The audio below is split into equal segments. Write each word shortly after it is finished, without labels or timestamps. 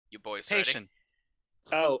You boys Patient.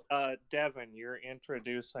 ready? Devin, you're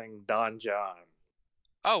introducing Don John.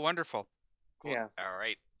 Oh, wonderful. Cool. Yeah. All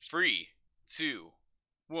right. 3, 2,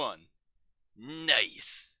 1.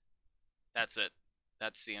 Nice. That's it.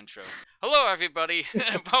 That's the intro. Hello, everybody.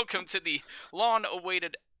 Welcome to the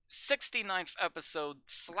long-awaited 69th episode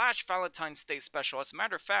 / Valentine's Day special. As a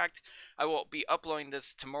matter of fact, I will be uploading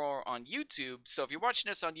this tomorrow on YouTube. So if you're watching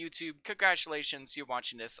this on YouTube, congratulations, you're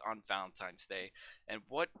watching this on Valentine's Day. And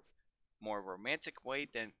what more romantic way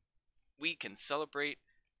than we can celebrate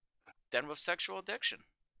than with sexual addiction?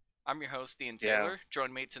 I'm your host, Ian Taylor. Yeah.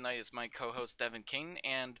 Joining me tonight is my co-host, Devin King,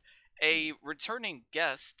 and a returning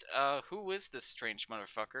guest. Who is this strange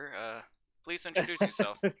motherfucker? Please introduce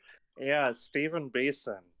yourself. Yeah, Stephen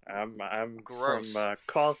Beeson. I'm Gross. from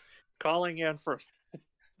calling in from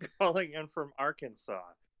calling in from Arkansas.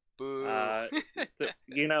 Boo.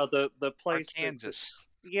 The place Kansas.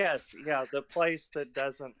 Yes, yeah, the place that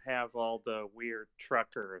doesn't have all the weird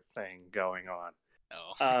trucker thing going on.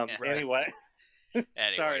 Oh. Anyway.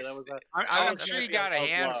 Sorry, that was I'm sure you got a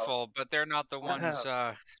handful, but they're not the ones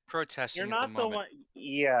protesting. You're not at the moment. one.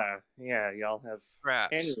 Yeah, y'all have.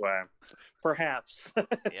 Perhaps. Anyway, perhaps.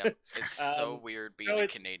 Yeah, it's so weird being a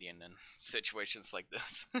Canadian in situations like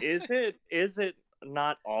this. Is it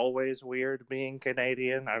not always weird being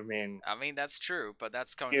Canadian? I mean, that's true, but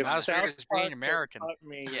that's coming not as from weird as being American.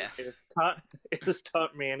 It has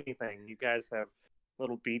taught me anything. You guys have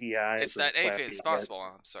little beady eyes. It's that it's possible.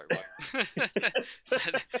 I'm sorry. What?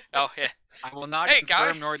 Oh yeah. I will not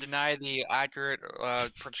confirm nor deny the accurate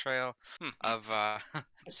portrayal of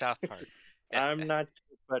South Park. I'm not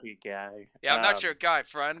your buddy guy. Yeah, I'm not your guy,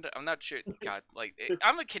 friend. I'm not your God.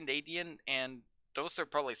 I'm a Canadian, and those are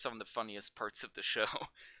probably some of the funniest parts of the show.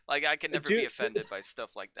 I can never be offended by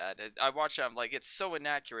stuff like that. I watch it, I'm like, it's so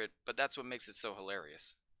inaccurate, but that's what makes it so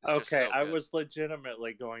hilarious. Okay, I was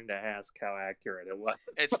legitimately going to ask how accurate it was.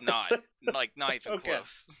 It's not. Not even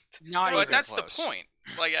close. But that's the point.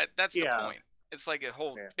 That's the point. It's like a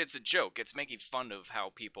whole. Yeah. It's a joke. It's making fun of how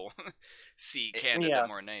people see Canada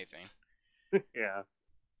more than anything. Yeah.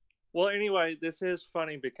 Well, anyway, this is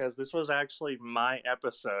funny because this was actually my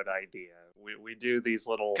episode idea. We do these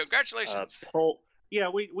little congratulations.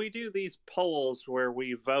 We do these polls where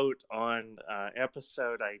we vote on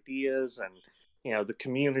episode ideas, and the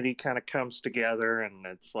community kind of comes together, and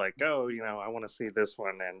it's like, I want to see this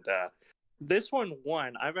one, and this one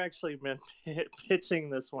won. I've actually been pitching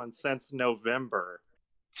this one since November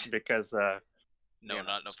because not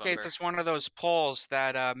November. It's one of those polls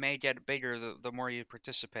that may get bigger the more you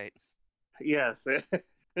participate. Yes. The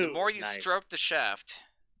more you stroke the shaft,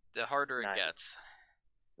 the harder it gets.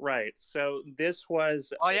 Right. So this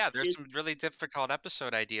was. Oh yeah, there's some really difficult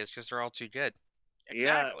episode ideas because they're all too good.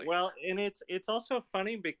 Exactly. Yeah, well, and it's also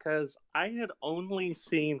funny because I had only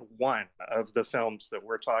seen one of the films that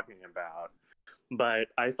we're talking about, but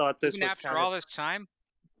I thought this Even was after all this time.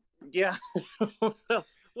 Yeah.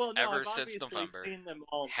 Well, no, Ever I've since obviously November. seen them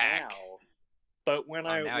all Hack. now. But when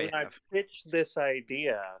I pitched this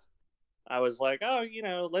idea, I was like,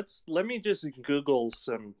 let me just Google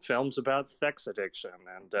some films about sex addiction,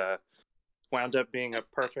 and wound up being a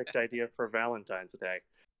perfect idea for Valentine's Day.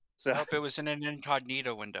 So I hope it was in an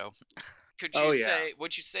incognito window.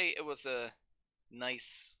 Would you say it was a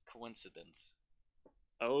nice coincidence?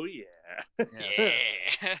 Oh yeah. Yes.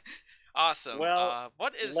 Yeah. Awesome. Well,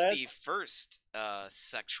 what is the first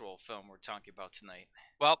sexual film we're talking about tonight?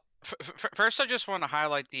 Well, first I just want to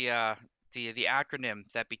highlight the acronym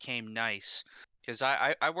that became NICE, because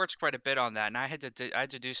I worked quite a bit on that, and I had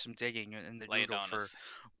to do some digging in the Google for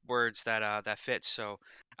words that fit. So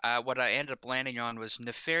what I ended up landing on was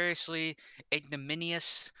nefariously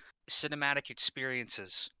ignominious cinematic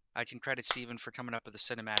experiences. I can credit Steven for coming up with the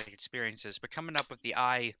cinematic experiences, but coming up with the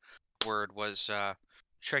I word was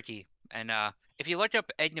tricky. And if you look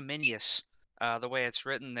up ignominious, the way it's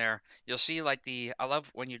written there, you'll see I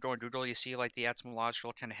love when you go on Google, you see the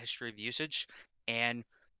etymological kind of history of usage, and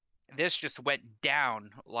this just went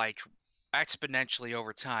down exponentially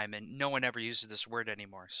over time, and no one ever uses this word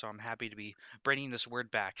anymore. So I'm happy to be bringing this word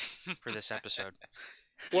back for this episode.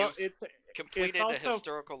 Well, it's completed a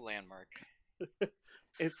historical landmark.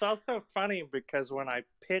 It's also funny because when I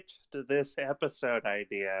pitched this episode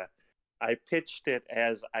idea, I pitched it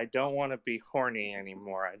as I don't want to be horny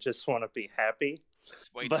anymore. I just want to be happy.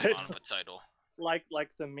 It's way too long of a title. Like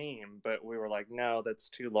the meme, but we were like, no, that's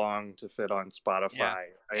too long to fit on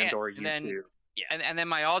Spotify or YouTube. And then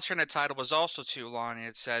my alternate title was also too long, and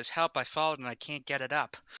it says, "Help! I followed and I can't get it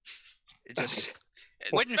up." It just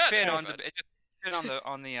wouldn't fit on the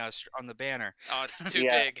banner. Oh, it's too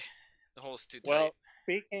big. The hole's too tight.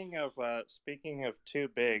 speaking of too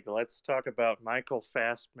big, let's talk about Michael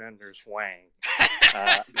Fassbender's Wang.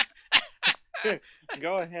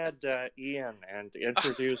 Go ahead, Ian, and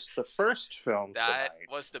introduce the first film that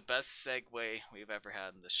tonight. was the best segue we've ever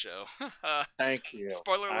had in the show. Thank you.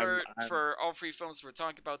 Spoiler alert for all three films we're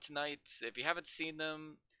talking about tonight. If you haven't seen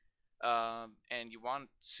them, and you want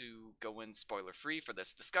to go in spoiler-free for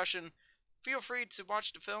this discussion, feel free to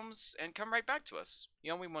watch the films and come right back to us.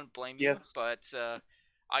 We won't blame you, Yes. but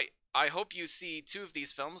I hope you see two of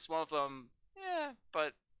these films. One of them,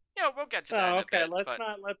 but we'll get to that in a bit.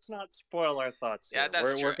 Let's not spoil our thoughts here. Yeah,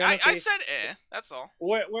 that's true. I said that's all.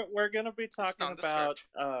 We're gonna be talking about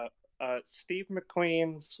Steve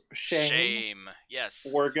McQueen's Shame.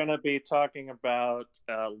 Yes. We're gonna be talking about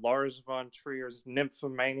Lars von Trier's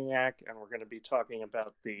Nymphomaniac, and we're gonna be talking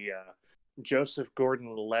about the Joseph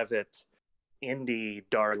Gordon-Levitt indie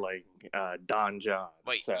darling Don John.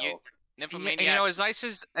 Wait, so. Nymphomaniac. As nice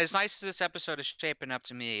as this episode is shaping up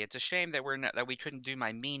to me, it's a shame that that we couldn't do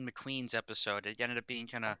my Mean McQueen's episode. It ended up being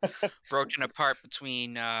kind of broken apart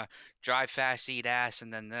between Drive Fast, Eat Ass,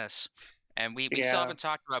 and then this. And we still haven't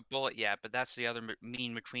talked about Bullet yet, but that's the other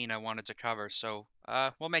Mean McQueen I wanted to cover. So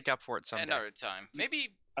we'll make up for it someday. Another time.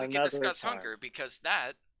 Maybe we could discuss Hunger, because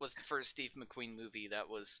that was the first Steve McQueen movie that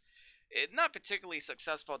was not particularly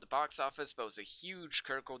successful at the box office, but it was a huge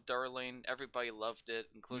critical darling. Everybody loved it,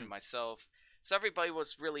 including myself. So everybody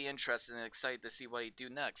was really interested and excited to see what he'd do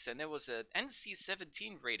next. And it was an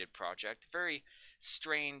NC-17 rated project. Very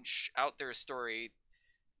strange, out there story.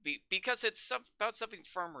 Because it's about something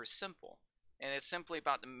far more simple. And it's simply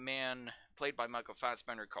about the man played by Michael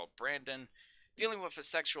Fassbender called Brandon dealing with a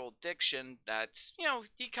sexual addiction that,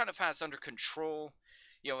 he kind of has under control.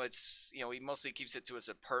 He mostly keeps it to his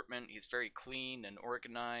apartment. He's very clean and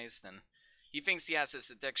organized, and he thinks he has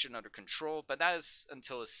his addiction under control, but that is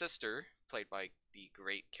until his sister, played by the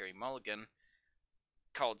great Carey Mulligan,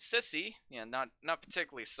 called Sissy, not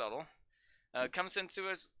particularly subtle,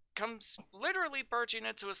 comes literally barging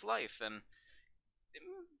into his life, and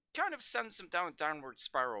kind of sends him down a downward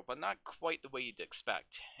spiral, but not quite the way you'd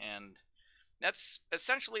expect. And that's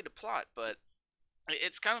essentially the plot, but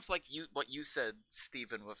it's kind of like what you said,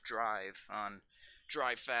 Stephen, with Drive on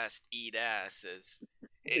Drive Fast, Eat Ass.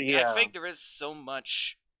 I think there is so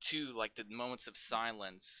much to, like, the moments of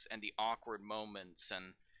silence and the awkward moments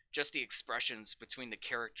and just the expressions between the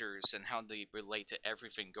characters and how they relate to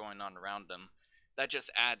everything going on around them. That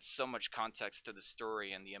just adds so much context to the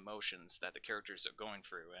story and the emotions that the characters are going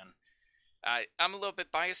through. And I'm a little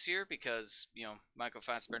bit biased here because, Michael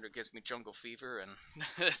Fassbender gives me jungle fever, and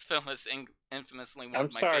this film is infamously one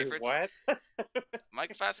of my favorites. What?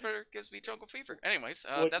 Michael Fassbender gives me jungle fever. Anyways,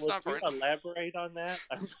 that's not important. Would you elaborate on that?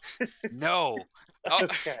 No.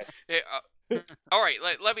 Okay. All right,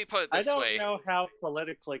 let me put it this way. I don't know how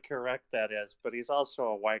politically correct that is, but he's also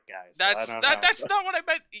a white guy. So that's not what I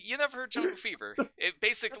meant. You never heard jungle fever. It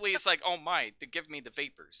basically is like, oh my, they give me the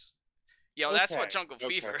vapors. That's what jungle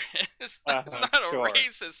fever is. It's not a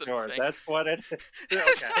racism thing. That's what it is.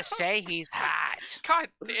 Okay. Just say he's hot. God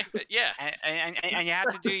damn it, yeah. And you have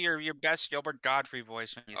to do your best Gilbert Godfrey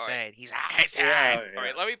voice when you say it. He's hot. He's hot. Yeah. All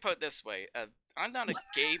right, let me put it this way. I'm not a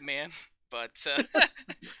gay man, but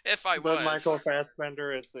if I was... But Michael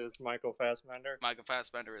Fassbender is Michael Fassbender? Michael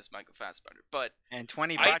Fassbender is Michael Fassbender. But and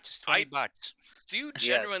 $20 is $20. I do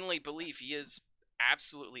genuinely believe he is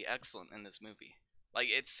absolutely excellent in this movie. Like,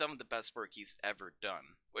 it's some of the best work he's ever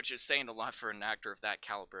done, which is saying a lot for an actor of that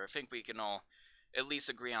caliber. I think we can all at least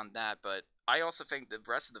agree on that, but I also think the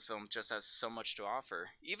rest of the film just has so much to offer.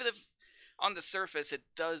 Even if, on the surface, it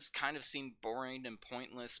does kind of seem boring and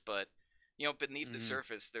pointless, but, beneath the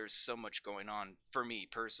surface, there's so much going on, for me,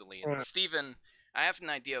 personally. And Steven, I have an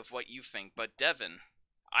idea of what you think, but Devin,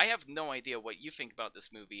 I have no idea what you think about this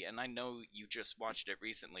movie, and I know you just watched it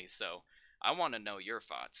recently, so I want to know your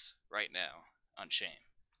thoughts right now on Shame.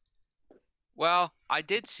 Well, I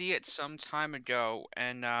did see it some time ago,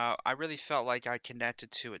 and I really felt like I connected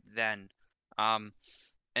to it then. And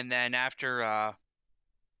then after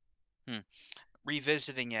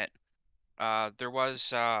revisiting it, there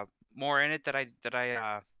was more in it that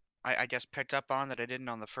I guess picked up on that I didn't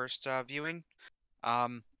on the first viewing.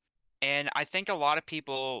 And I think a lot of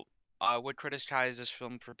people would criticize this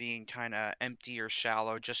film for being kind of empty or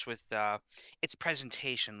shallow just with its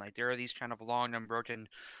presentation. Like, there are these kind of long, unbroken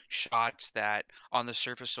shots that on the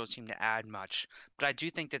surface don't seem to add much. But I do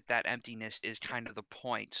think that emptiness is kind of the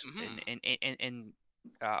point in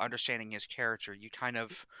understanding his character. You kind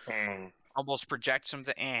of almost project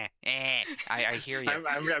something. I hear you.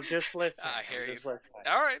 I'm just listening. I hear you.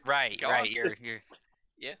 All right. Right. You're.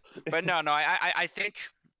 Yeah. But no. I think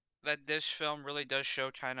that this film really does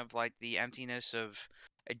show kind of like the emptiness of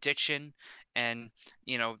addiction and,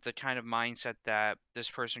 the kind of mindset that this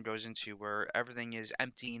person goes into where everything is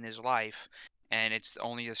empty in his life and it's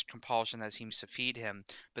only this compulsion that seems to feed him.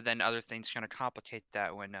 But then other things kind of complicate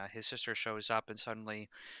that when his sister shows up and suddenly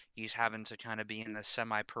he's having to kind of be in the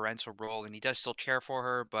semi-parental role, and he does still care for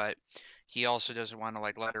her, but he also doesn't want to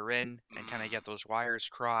like let her in and kind of get those wires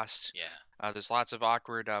crossed. Yeah. There's lots of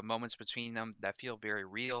awkward moments between them that feel very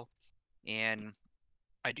real, and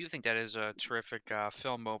I do think that is a terrific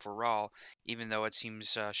film overall, even though it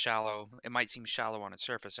seems shallow. It might seem shallow on its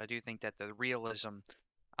surface. I do think that the realism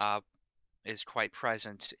uh, is quite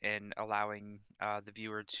present in allowing the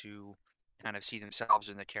viewer to kind of see themselves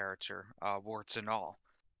in the character, warts and all.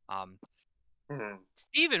 Um,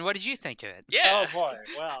 Steven, what did you think of it? Yeah. Oh boy.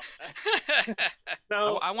 Well,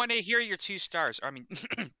 so I want to hear your 2 stars. I mean,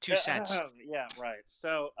 2 cents. Yeah, right.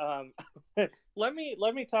 So, let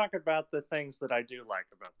me talk about the things that I do like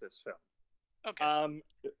about this film. Okay.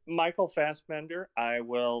 Michael Fassbender, I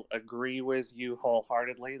will agree with you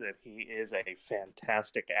wholeheartedly that he is a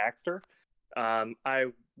fantastic actor. I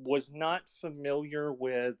was not familiar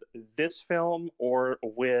with this film or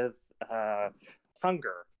with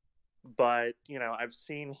Hunger, but I've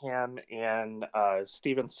seen him in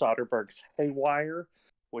Steven Soderbergh's Haywire,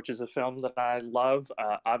 which is a film that I love.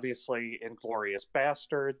 Obviously, Inglourious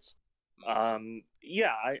Bastards.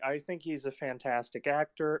 Yeah, I think he's a fantastic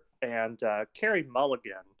actor, and Carey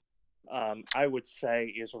Mulligan, I would say,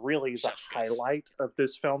 is really the highlight of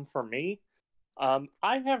this film for me.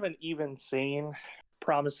 I haven't even seen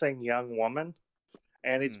Promising Young Woman,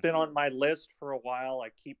 and it's been on my list for a while. I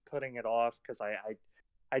keep putting it off because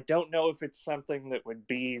I don't know if it's something that would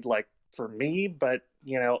be like for me, but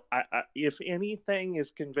if anything is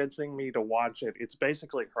convincing me to watch it, it's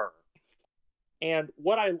basically her. And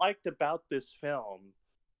what I liked about this film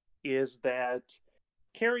is that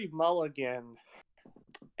Carey Mulligan,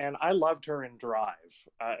 and I loved her in Drive.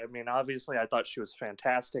 I mean, obviously, I thought she was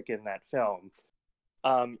fantastic in that film.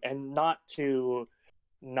 And not to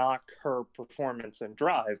knock her performance in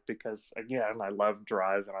Drive, because, again, I loved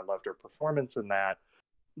Drive and I loved her performance in that.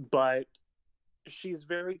 But she's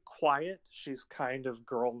very quiet. She's kind of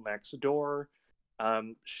girl next door.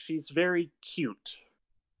 She's very cute.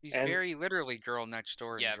 She's very literally girl next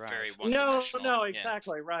door in Drive. Very one-dimensional. No,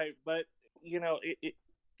 exactly, right. But,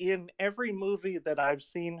 in every movie that I've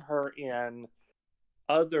seen her in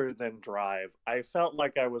other than Drive, I felt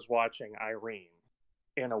like I was watching Irene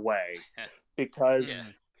in a way, because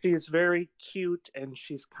she's very cute and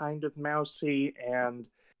she's kind of mousy and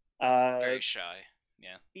very shy.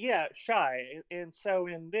 Yeah, shy. And so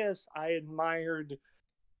in this, I admired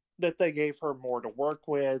that they gave her more to work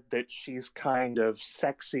with, that she's kind of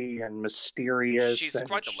sexy and mysterious. She's and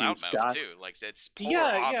quite the loudmouth, too. Like, it's polar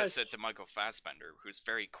opposite to Michael Fassbender, who's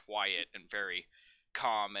very quiet and very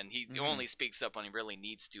calm, and he only speaks up when he really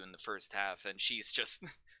needs to in the first half, and she's just,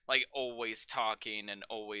 like, always talking and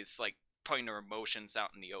always, like, putting her emotions out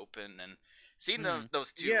in the open, and seeing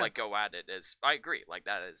those two like go at it is, I agree, like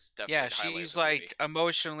that is definitely she's like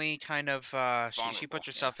emotionally kind of she puts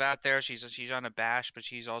herself out there. She's unabashed, but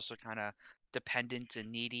she's also kind of dependent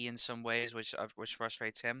and needy in some ways, which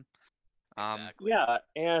frustrates him. Exactly. Yeah,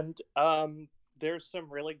 and there's some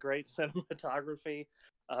really great cinematography,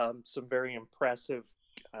 some very impressive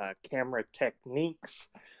camera techniques.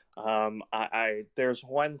 There's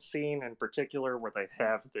one scene in particular where they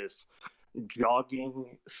have this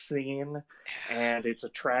jogging scene, and it's a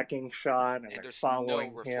tracking shot, and they're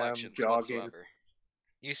following him jogging. Whatsoever.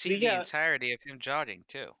 You see the entirety of him jogging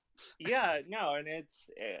too. Yeah, no, and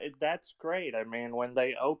that's great. I mean, when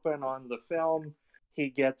they open on the film, he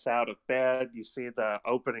gets out of bed. You see the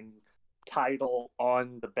opening title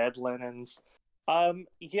on the bed linens.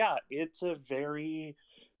 Yeah, it's a very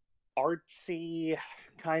artsy,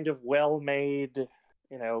 kind of well-made,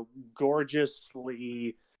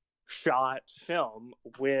 gorgeously shot film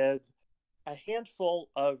with a handful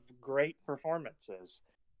of great performances,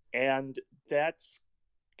 and that's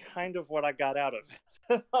kind of what I got out of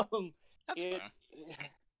it. That's fun.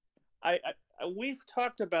 We've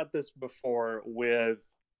talked about this before with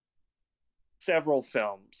several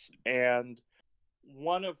films, and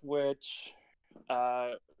one of which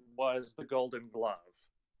was The Golden Glove,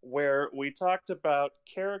 where we talked about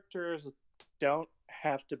characters don't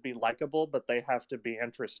have to be likable, but they have to be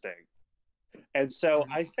interesting. And so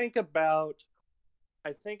I think about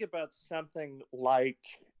something like,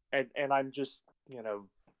 and I'm just,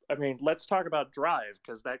 I mean, let's talk about Drive,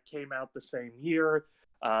 because that came out the same year.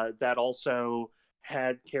 That also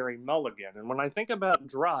had Carey Mulligan. And when I think about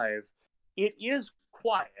Drive, it is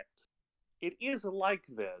quiet. it is like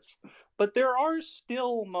this, but there are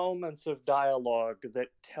still moments of dialogue that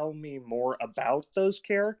tell me more about those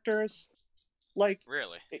characters. Like,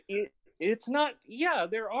 really, it's not. Yeah,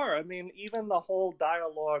 there are. I mean, even the whole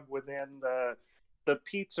dialogue within the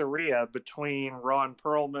pizzeria between Ron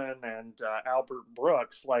Perlman and Albert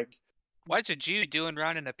Brooks, like. What's a Jew doing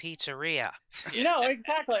running a pizzeria? No,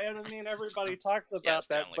 exactly. And I mean, everybody talks about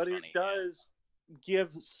that, but funny, it does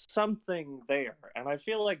give something there. And I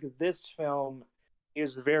feel like this film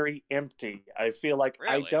is very empty. I feel like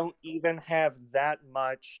I don't even have that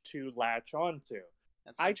much to latch onto.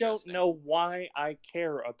 I don't know why I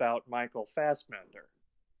care about Michael Fassbender.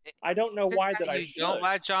 I don't know why that I should. You don't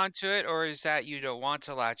latch onto it, or is that you don't want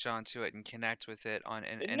to latch onto it and connect with it on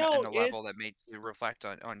in a level that makes you reflect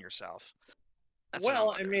on yourself? That's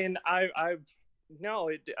well, I mean, no,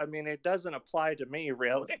 I mean, it doesn't apply to me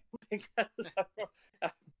really because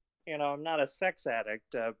I'm not a sex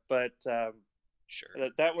addict, but sure,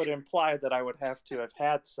 that would imply that I would have to have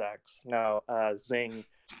had sex. No, zing.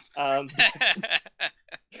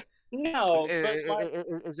 No, but like,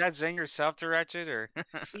 is that zinger self-directed or?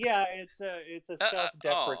 Yeah, it's a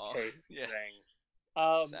self-deprecating thing.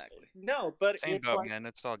 Exactly. No, but Same it's boat, like, man.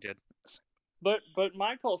 It's all good. But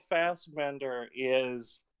Michael Fassbender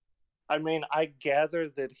is, I mean, I gather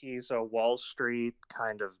that he's a Wall Street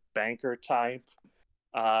kind of banker type.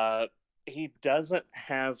 He doesn't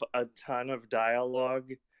have a ton of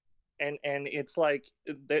dialogue, and it's like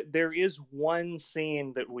there is one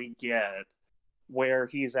scene that we get where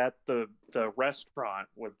he's at the restaurant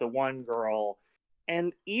with the one girl,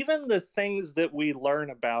 and even the things that we learn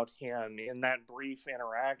about him in that brief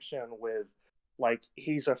interaction with, like,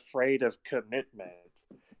 he's afraid of commitment.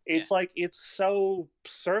 It's like, it's so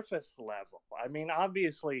surface level. I mean,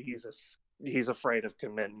 obviously he's afraid of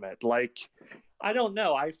commitment. Like, I don't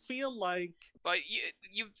know. I feel like, but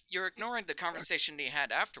you're ignoring the conversation he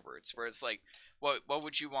had afterwards, where it's like, what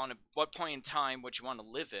would you want to? What point in time would you want to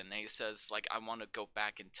live in? And he says, like, I want to go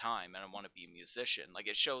back in time and I want to be a musician. Like,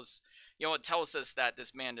 it shows, it tells us that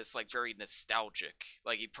this man is like very nostalgic.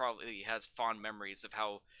 Like, he probably has fond memories of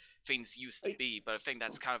how things used to be, but I think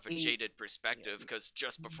that's kind of a jaded perspective, because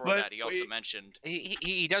just before that he also mentioned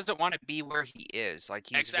he doesn't want to be where he is. Like,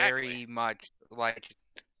 he's very much like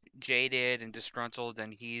jaded and disgruntled,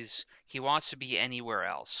 and he wants to be anywhere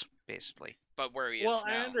else, basically. But where he is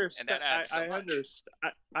now, I understand. and that adds so much.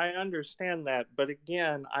 I understand that, but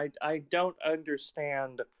again, I don't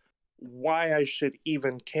understand why I should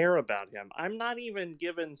even care about him. I'm not even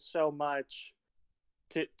given so much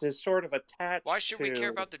to sort of attach. Why should we care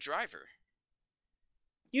about the driver?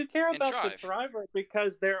 You care about the driver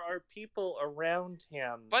because there are people around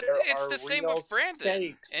him. But it's the same with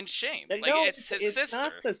Brandon and Shane. Like, it's his sister. It's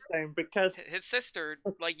not the same, because his sister,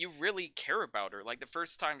 like, you really care about her. Like, the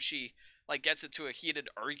first time she, like, gets into a heated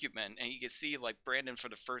argument, and you can see, like, Brandon, for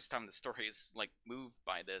the first time, the story is, like, moved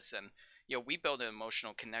by this, and we build an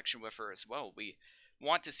emotional connection with her as well. We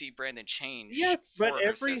want to see Brandon change. Yes, but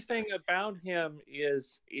everything about him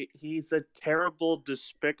is he's a terrible,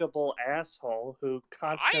 despicable asshole who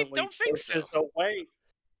constantly pushes away.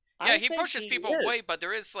 Yeah, he pushes people away, but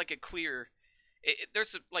there is like a clear,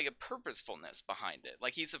 there's like a purposefulness behind it.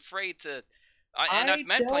 Like, he's afraid to, and I've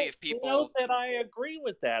met plenty of people. I know that I agree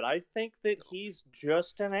with that. I think that he's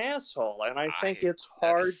just an asshole, and I think it's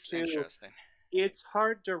hard to. It's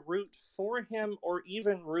hard to root for him or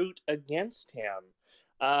even root against him.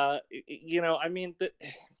 I mean,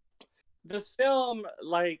 the film,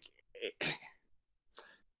 like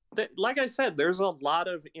I said, there's a lot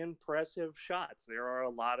of impressive shots.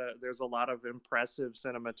 There's a lot of impressive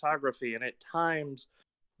cinematography, and at times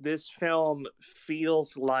this film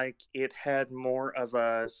feels like it had more of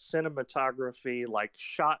a cinematography, like,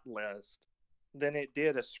 shot list than it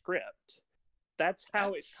did a script. That's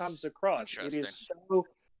how it comes across.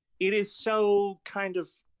 It is so kind of,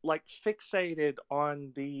 like, fixated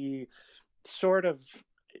on the sort of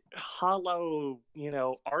hollow,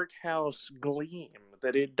 art house gleam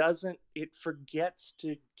that it forgets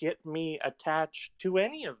to get me attached to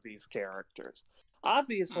any of these characters.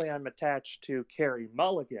 Obviously, I'm attached to Carey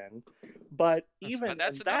Mulligan, but even in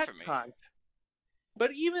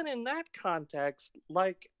that context,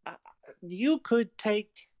 like, you could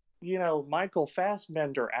take, Michael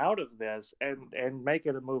Fassbender out of this and make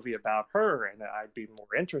it a movie about her, and I'd be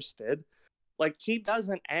more interested. Like, he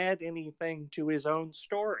doesn't add anything to his own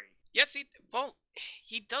story. Yes, he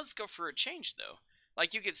does go for a change, though.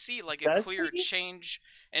 Like, you could see, like, a clear change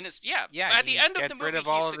in his, at the end of the movie, rid of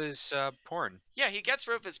all of his porn. Yeah, he gets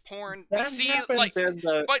rid of his porn. That happens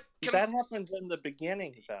in the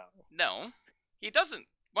beginning, though. No, he doesn't.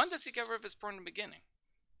 When does he get rid of his porn in the beginning?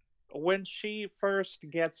 when she first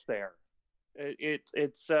gets there. No, He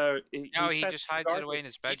he sets just the hides it away in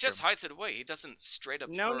his bedroom. He just hides it away. He doesn't straight up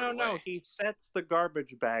No, throw it no. away. He sets the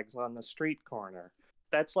garbage bags on the street corner.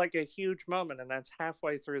 That's like a huge moment, and that's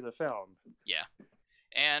halfway through the film. Yeah.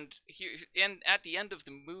 And at the end of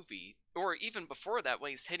the movie, or even before that,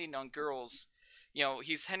 when he's hitting on girls,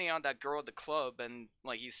 he's hitting on that girl at the club, and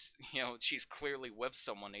like she's clearly with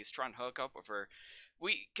someone. He's trying to hook up with her.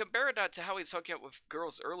 We compare that to how he's hooking up with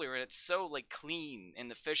girls earlier, and it's so like clean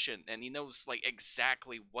and efficient, and he knows like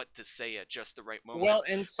exactly what to say at just the right moment. Well,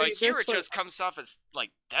 and see, but here it just comes off as like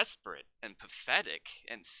desperate and pathetic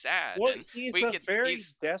and sad. Well, and he's very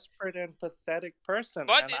desperate and pathetic person,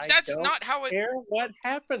 but and that's I don't not how it. care what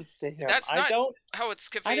happens to him. That's not how it's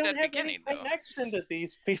conveyed at the beginning, though. I don't have any connection to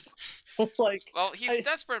these people. Like, well, he's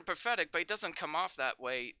desperate and pathetic, but he doesn't come off that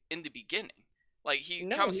way in the beginning. Like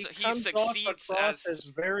he succeeds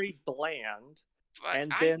as very bland,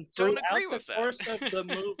 and then throughout the course of the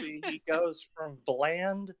movie, he goes from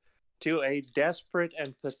bland to a desperate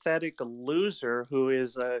and pathetic loser who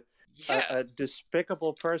is a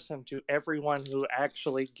despicable person to everyone who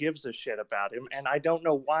actually gives a shit about him, and I don't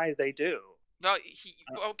know why they do. Well,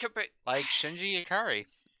 like Shinji Ikari.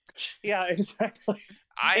 Yeah, exactly.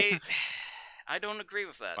 I don't agree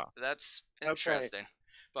with that. Wow. That's interesting. Okay.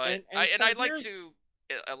 But I'd like to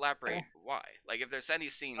elaborate why. Like, if there's any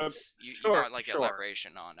scenes you want like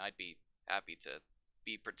elaboration on, I'd be happy to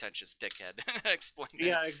be pretentious dickhead explaining.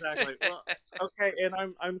 Yeah, exactly. Well, okay, and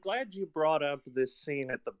I'm glad you brought up this scene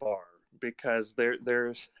at the bar, because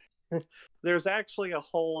there's actually a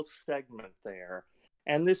whole segment there,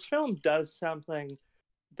 and this film does something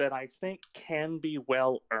that I think can be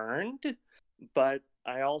well earned, but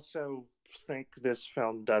I also think this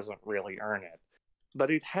film doesn't really earn it. But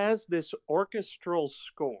it has this orchestral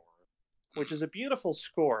score, which is a beautiful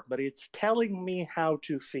score, but it's telling me how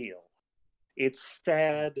to feel. It's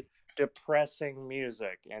sad, depressing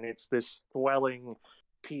music, and it's this swelling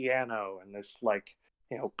piano and this, like,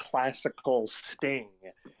 classical sting.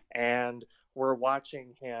 And we're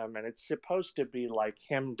watching him, and it's supposed to be like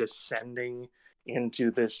him descending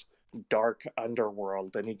into this dark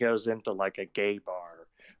underworld, and he goes into like a gay bar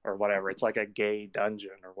or whatever. It's like a gay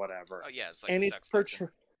dungeon or whatever. Oh yeah, it's like a sex dungeon.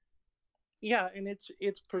 Yeah, and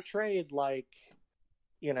it's portrayed like,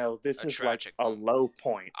 this is like a low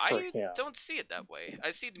point for him. I don't see it that way. I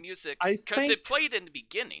see the music because it played in the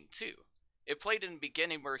beginning too. It played in the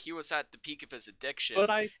beginning where he was at the peak of his addiction,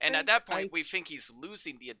 and at that point we think he's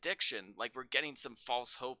losing the addiction. Like, we're getting some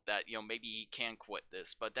false hope that maybe he can quit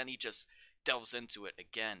this, but then he just delves into it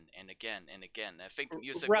again and again and again. I think the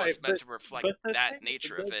music was meant to reflect that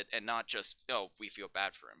nature of it, and not just, we feel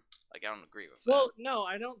bad for him. Like, I don't agree with that. Well, no,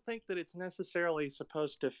 I don't think that it's necessarily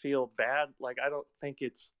supposed to feel bad. Like, I don't think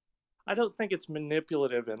it's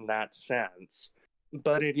manipulative in that sense.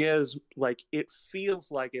 But it is, like, it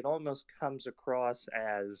feels like it almost comes across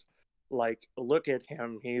as, like, look at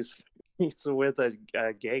him, he's with a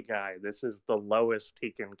gay guy. This is the lowest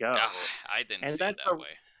he can go. I didn't see it that way.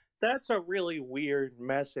 That's a really weird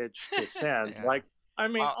message to send. Yeah. Like, I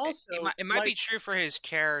mean, also it might be true for his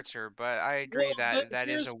character, but I agree that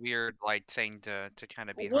is a weird thing to kind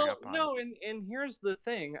of be hung up on. No, and here's the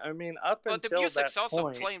thing. I mean, until the music's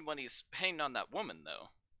also playing when he's hanging on that woman, though.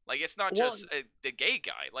 Like, it's not just the gay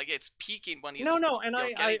guy. Like, it's peaking when he's and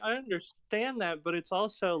I understand that, but it's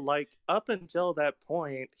also like, up until that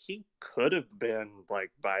point, he could have been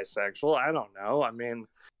like bisexual. I don't know. I mean,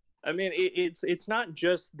 it's not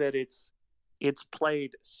just that it's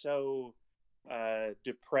played so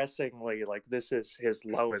depressingly, like this is his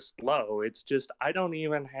lowest low. It's just, I don't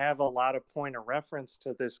even have a lot of point of reference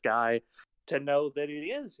to this guy to know that it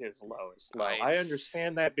is his lowest low. I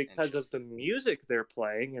understand that because of the music they're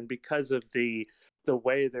playing and because of the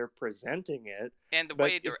way they're presenting it. And the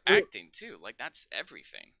way they're acting, too. Like, that's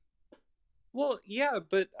everything. Well, yeah,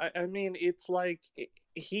 but, I mean, it's like,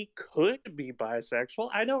 he could be bisexual.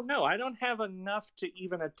 I don't know. I don't have enough to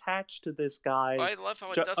even attach to this guy. I love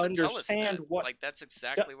how it doesn't tell us that. Like, that's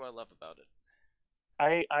exactly what I love about it.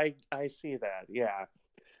 I see that, yeah.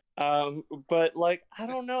 But, like, I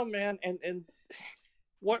don't know, man. And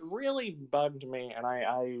what really bugged me, and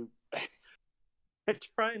I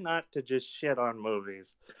try not to just shit on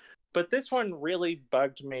movies, but this one really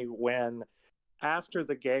bugged me when, after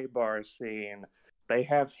the gay bar scene, they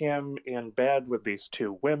have him in bed with these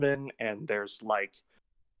two women, and there's, like,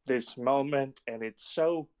 this moment, and it's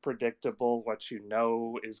so predictable what you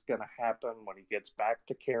know is going to happen when he gets back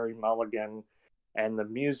to Carey Mulligan. And the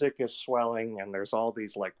music is swelling, and there's all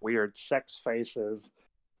these, like, weird sex faces.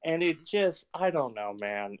 And it just, I don't know,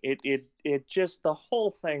 man. It just, the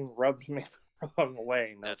whole thing rubbed me the wrong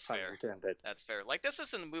way. No That's pun fair. intended. That's fair. Like, this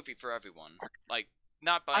isn't a movie for everyone. Like,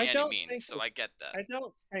 not by I any don't means. think So I get that. I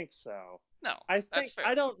don't think so. No, I that's think fair.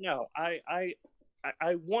 I don't know.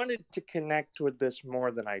 I wanted to connect with this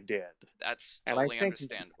more than I did. That's And I totally think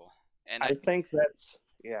understandable. And I think that's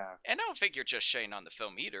yeah. And I don't think you're just shitting on the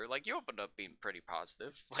film either. Like, you opened up being pretty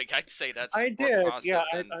positive. Like, I'd say that's I more did. positive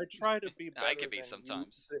Yeah, than I try to be better I could be than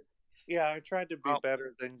sometimes. you. Yeah, I tried to be Well-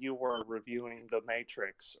 better than you were reviewing The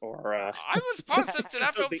Matrix or I was positive to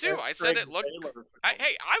that film the too. I said it S. looked. Taylor films.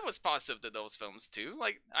 Hey, I was positive to those films too.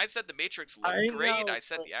 Like, I said The Matrix looked I great. know, I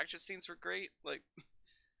said but- the action scenes were great. Like,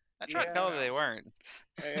 I Tell tried. them they weren't.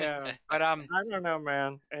 Yeah, But I don't know,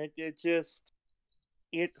 man. It just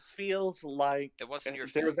it feels like It wasn't your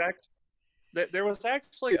there was film. there was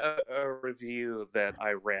actually a review that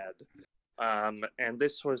I read, and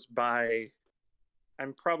this was by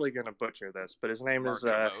I'm probably gonna butcher this, but his name is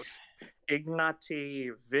Marco Mode. Ignaty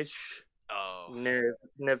Oh,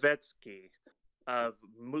 Vishnevetsky of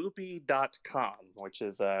Mubi.com, which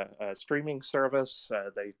is a streaming service.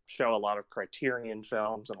 They show a lot of Criterion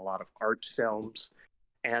films and a lot of art films.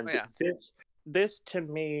 And Oh, yeah. this to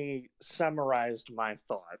me summarized my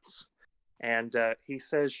thoughts. And he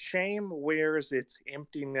says, shame wears its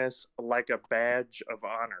emptiness like a badge of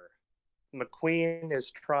honor. McQueen is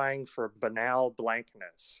trying for banal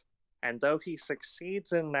blankness. And though he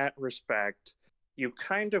succeeds in that respect, you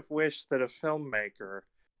kind of wish that a filmmaker,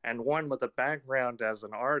 and one with a background as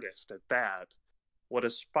an artist at that, would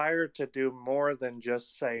aspire to do more than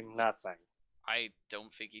just say nothing. I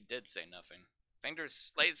don't think he did say nothing. I think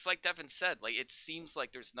there's, like, it's like Devin said, like, it seems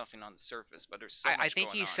like there's nothing on the surface, but there's so much I think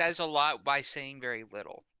going he on. says a lot by saying very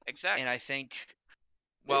little. Exactly. And I think,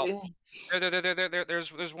 well,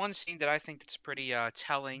 there's one scene that I think that's pretty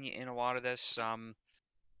telling in a lot of this.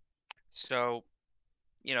 So,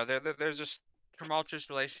 you know, there's this tumultuous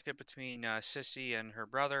relationship between Sissy and her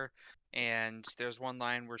brother, and there's one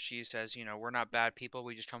line where she says, you know, we're not bad people,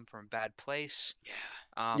 we just come from a bad place.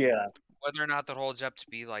 Yeah. Yeah. Whether or not that holds up to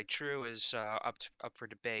be like true is up for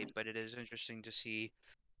debate, but it is interesting to see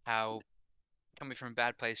how coming from a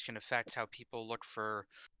bad place can affect how people look for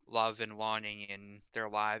love and longing in their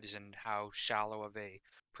lives and how shallow of a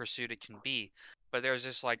pursuit it can be. But there's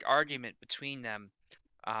this like argument between them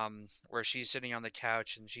where she's sitting on the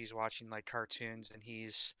couch and she's watching like cartoons and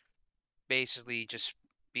he's basically just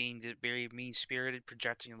being very mean-spirited,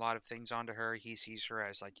 projecting a lot of things onto her. He sees her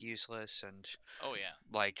as like useless and Oh yeah.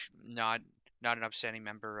 like not an upstanding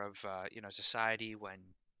member of society when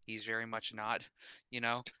he's very much not, you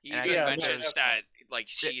know. He And I even think mentions those- that, like,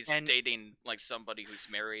 she's and- dating like somebody who's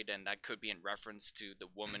married, and that could be in reference to the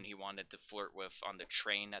woman he wanted to flirt with on the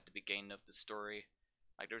train at the beginning of the story.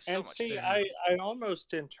 Like, there's so And much see, there. I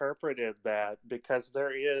almost interpreted that because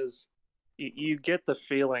there is, you get the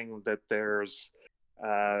feeling that there's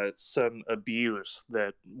some abuse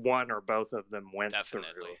that one or both of them went through.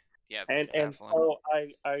 Definitely. Yeah. And Definitely.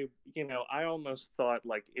 so I almost thought,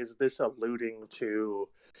 like, is this alluding to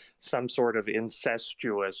some sort of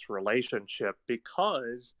incestuous relationship?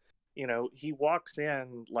 Because he walks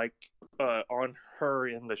in like on her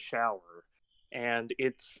in the shower, and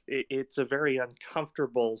it's a very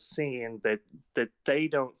uncomfortable scene that they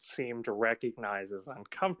don't seem to recognize as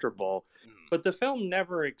uncomfortable. But the film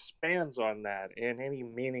never expands on that in any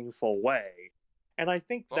meaningful way, and I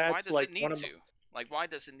think Well, why that's does like it need one of to? Like, why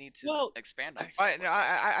does it need to Well, expand on stuff I, like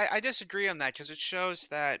that? I disagree on that because it shows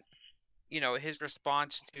that his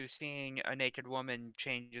response to seeing a naked woman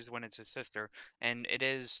changes when it's his sister, and it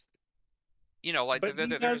is like But he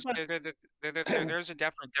there's doesn't. there's a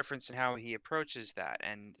definite difference in how he approaches that,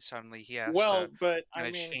 and suddenly he has Well, to but I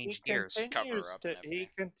kinda mean, change gears. Cover her up and he everything.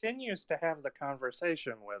 continues to have the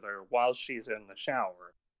conversation with her while she's in the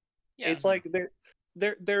shower. Yeah. It's like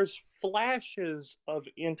there's flashes of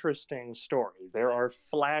interesting story. There are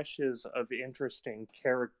flashes of interesting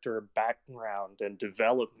character background and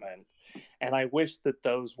development, and I wish that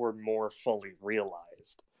those were more fully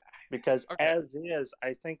realized. Because Okay. as is,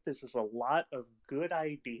 I think this is a lot of good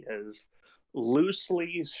ideas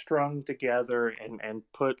loosely strung together and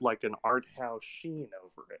put like an art house sheen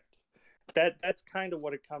over it. That's kind of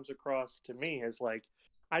what it comes across to me, is like,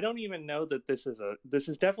 I don't even know that this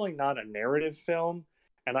is definitely not a narrative film,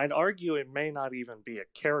 and I'd argue it may not even be a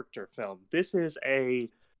character film. This is a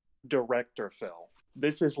director film.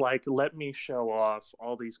 This is like, let me show off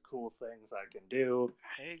all these cool things I can do.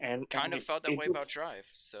 I And kind of felt that it way just- about Drive,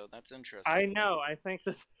 so that's interesting. I know. I think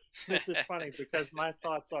this is funny because my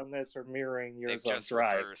thoughts on this are mirroring yours They've on just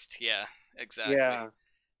Drive. reversed. Yeah, exactly. Yeah,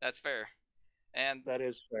 That's fair. And that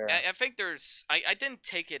is fair. I think I didn't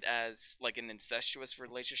take it as like an incestuous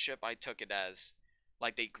relationship. I took it as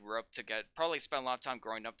like they grew up together, probably spent a lot of time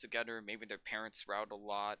growing up together. Maybe their parents were out a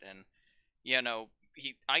lot, and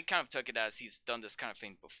I kind of took it as he's done this kind of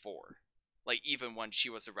thing before, like even when she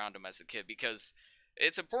was around him as a kid, because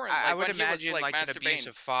it's important. I Like would when he was imagine like like an masturbating.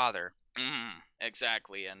 abusive father.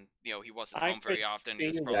 Exactly, and he wasn't I home very could often. He see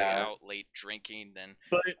was probably that, out late drinking. Then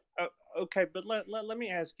but okay. But let me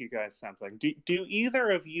ask you guys something. Do either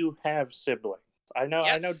of you have siblings? I know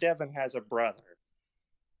yes, Devin has a brother.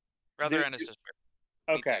 Brother and a sister.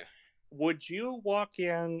 me Okay. too. Would you walk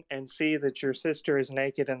in and see that your sister is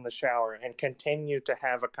naked in the shower and continue to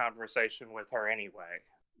have a conversation with her anyway?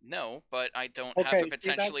 No, but I don't have Okay, a see, that's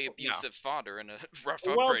potentially abusive father and a rough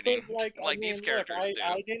well, but upbringing like, I like these mean, look, characters do.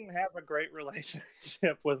 I didn't have a great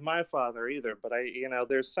relationship with my father either, but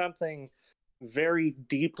there's something very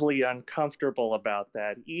deeply uncomfortable about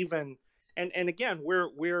that. Even, and again,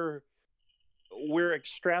 we're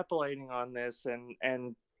extrapolating on this,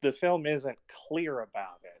 and the film isn't clear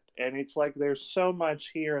about it, and it's like there's so much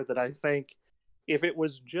here that I think if it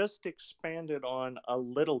was just expanded on a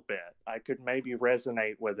little bit, I could maybe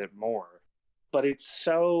resonate with it more. But it's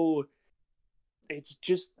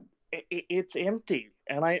just it's empty,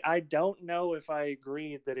 and I don't know if I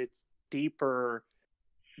agree that it's deeper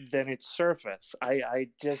than its surface. I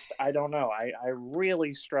don't know. I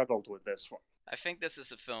really struggled with this one. I think this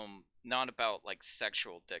is a film not about like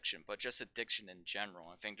sexual addiction, but just addiction in general.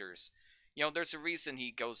 I think there's a reason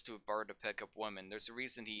he goes to a bar to pick up women. There's a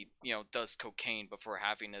reason he, does cocaine before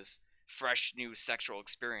having his fresh new sexual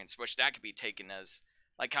experience, which that could be taken as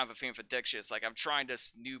like kind of a thing of addiction. It's like I'm trying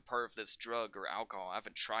this new part of this drug or alcohol I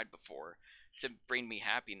haven't tried before to bring me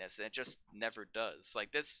happiness, and it just never does.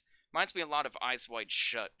 Like this reminds me a lot of Eyes Wide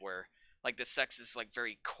Shut, where like the sex is like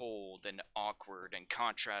very cold and awkward and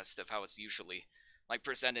contrast of how it's usually like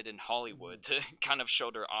presented in Hollywood to kind of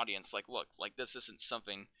show their audience like, look, like this isn't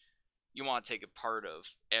something you want to take a part of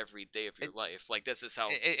every day of your life. Like this is how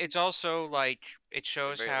It's also like it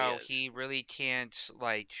shows really how is. he really can't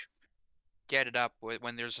like get it up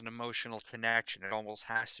when there's an emotional connection. It almost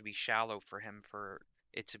has to be shallow for him for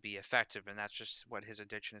it to be effective, and that's just what his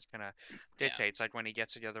addiction is gonna Yeah, dictate. It's like when he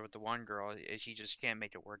gets together with the one girl, he just can't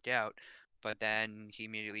make it work out. But then he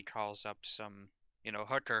immediately calls up some,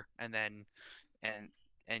 hooker, and then and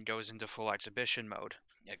and goes into full exhibition mode.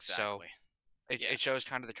 So exactly. Yeah. it shows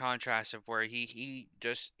kind of the contrast of where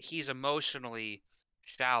he's emotionally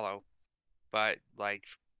shallow, but like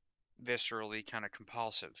viscerally kind of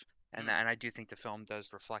compulsive, and Mhm. and I do think the film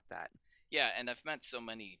does reflect that. Yeah, and I've met so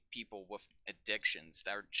many people with addictions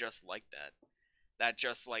that are just like that. That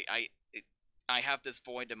just like I have this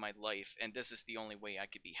void in my life, and this is the only way I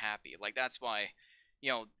could be happy. Like that's why, you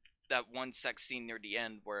know, that one sex scene near the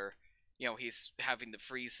end where he's having to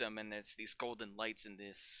freeze him, and it's these golden lights and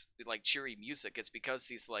this like cheery music. It's because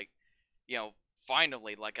he's like,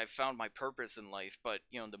 finally, like I found my purpose in life, but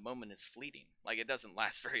the moment is fleeting. Like it doesn't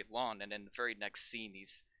last very long, and in the very next scene,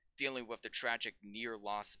 he's dealing with the tragic near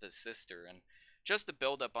loss of his sister, and just the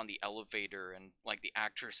build up on the elevator and like the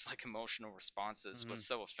actor's like emotional responses was Hmm.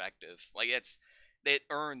 so effective. Like it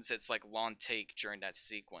earns its like long take during that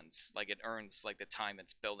sequence. Like it earns like the time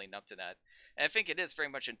it's building up to that. And I think it is very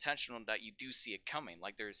much intentional that you do see it coming.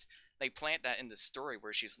 Like they plant that in the story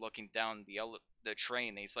where she's looking down the train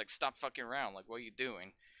and he's like, stop fucking around, like what are you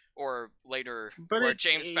doing? Or later But where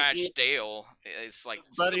James Badge Dale is like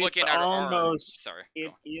it's looking at her arm. almost Sorry,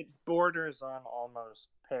 go. it borders on almost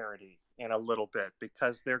parody in a little bit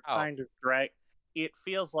because they're Oh, kind of it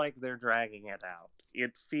feels like they're dragging it out.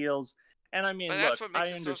 It feels, and I But mean, that's look, what makes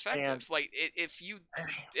I it so understand, effective. Like if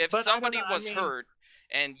but I don't know. somebody I was mean, hurt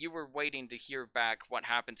and you were waiting to hear back what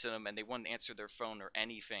happened to them and they wouldn't answer their phone or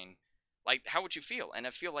anything, like how would you feel? And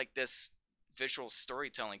I feel like this visual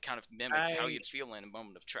storytelling kind of mimics how I you'd feel in a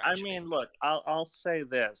moment of I tragedy. mean, look, I'll say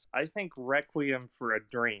this. I think Requiem for a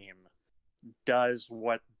Dream does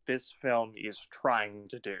what this film is trying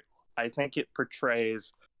to do. I think it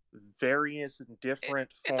portrays various It different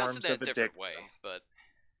it does it forms in a of different addiction, way, but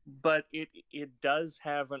but it does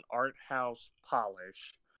have an art house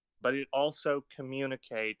polish, but it also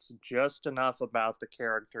communicates just enough about the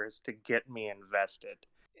characters to get me invested.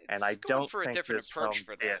 And it's I going don't for a think different this approach film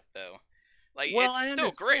for did. that though. Like Well, it's I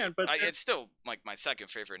still great. understand, but It's still like my second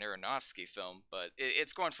favorite Aronofsky film, but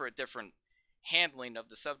it's going for a different handling of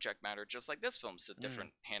the subject matter, just like this film's a mm.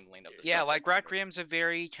 different handling of the Yeah, subject like matter. Requiem's a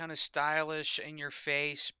very kind of stylish, in your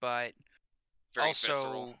face, but Very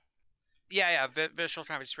visceral. also yeah, visual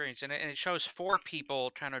kind of experience, and it shows four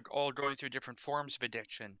people kind of all going through different forms of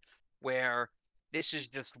addiction, where this is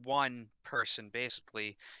just one person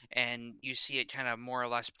basically, and you see it kind of more or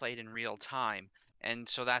less played in real time, and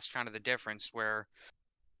so that's kind of the difference. Where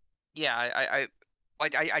yeah, I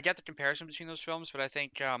like I get the comparison between those films, but I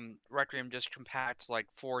think Requiem just compacts like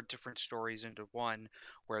 4 different stories into one,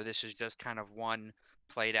 where this is just kind of one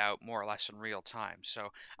played out more or less in real time.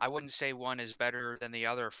 So I wouldn't say one is better than the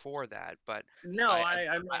other for that, but No,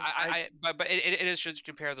 but it is just to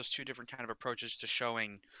compare those 2 different kind of approaches to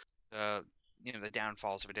showing the the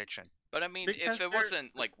downfalls of addiction. But I mean, if it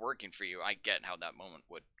wasn't like working for you, I get how that moment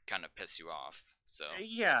would kind of piss you off. So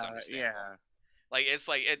yeah, understandable. Like it's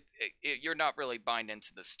like you're not really buying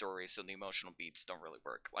into the story, so the emotional beats don't really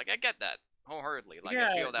work. Like I get that wholeheartedly. Like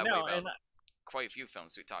I feel that way about quite a few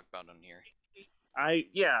films we talked about on here. I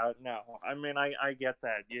mean I get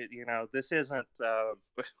that. You know, this isn't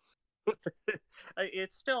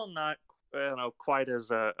it's still not quite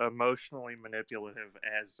as emotionally manipulative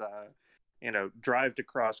as dragged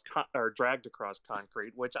across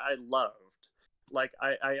concrete, which I loved. Like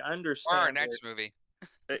I understand. Or our next movie.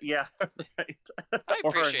 Yeah, right. I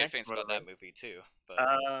appreciate things about that movie too.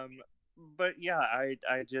 But yeah,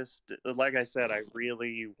 I just, like I said, I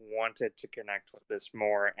really wanted to connect with this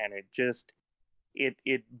more, and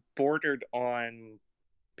it bordered on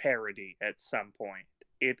parody at some point.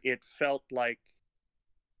 It felt like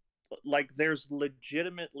there's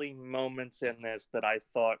legitimately moments in this that I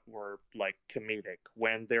thought were like comedic,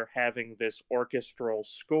 when they're having this orchestral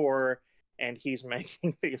score and he's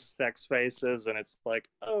making these sex faces, and it's like,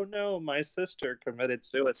 oh no, my sister committed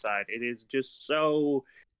suicide. It is just so...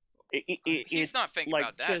 He's not thinking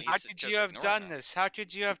about that. How could you have done this? How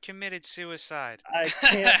could you have committed suicide? I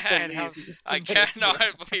can't believe... I cannot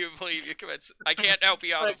believe you commit... I can't help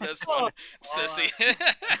you out of this one, sissy.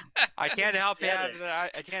 I can't help you out of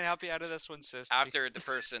that. I can't help you out of this one, sissy. After the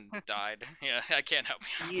person died. Yeah, I can't help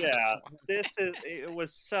you out of this one. It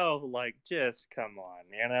was so, like, just come on,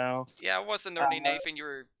 you know? Yeah, it wasn't only Nathan you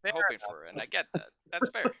were hoping for, and I get that. That's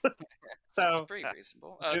fair. So, that's pretty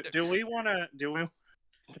reasonable.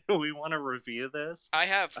 Do we want to review this? I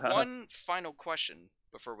have one final question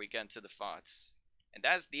before we get into the thoughts, and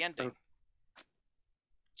that's the ending.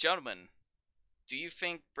 Gentlemen, do you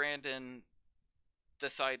think Brandon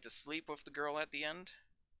decided to sleep with the girl at the end,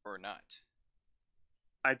 or not?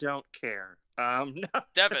 I don't care. No.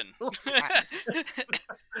 Devin.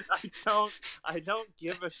 I don't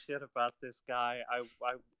give a shit about this guy. I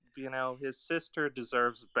his sister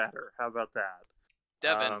deserves better. How about that?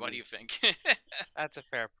 Devin, what do you think? That's a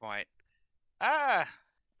fair point. I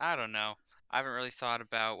don't know. I haven't really thought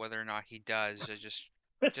about whether or not he does. It just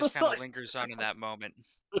kind of lingers on in that moment.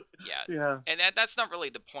 Yeah. And that's not really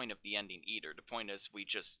the point of the ending either. The point is we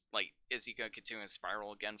just, like, is he going to continue to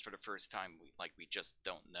spiral again for the first time? We just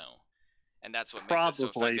don't know. And that's what makes it so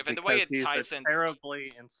effective. And the way it ties in... he's a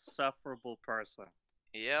terribly insufferable person.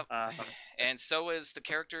 Yep. And so is the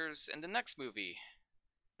characters in the next movie.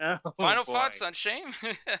 Oh, Final thoughts on Shame?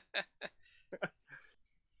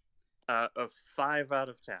 A 5 out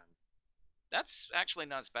of 10. That's actually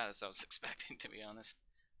not as bad as I was expecting, to be honest.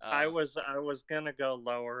 I was gonna go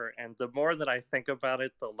lower, and the more that I think about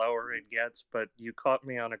it, the lower it gets. But you caught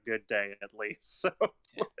me on a good day, at least. So,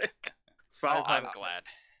 I'm glad.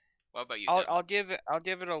 What about you? I'll give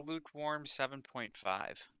it a lukewarm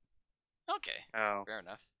 7.5. Okay. Oh, fair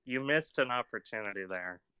enough. You missed an opportunity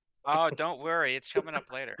there. Oh, don't worry, it's coming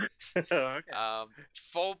up later. Okay.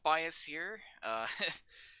 Full bias here.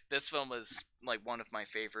 This film is like one of my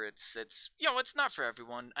favorites. It's it's not for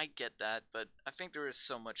everyone. I get that, but I think there is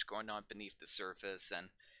so much going on beneath the surface, and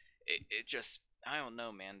it just, I don't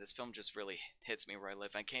know, man. This film just really hits me where I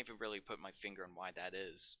live. I can't even really put my finger on why that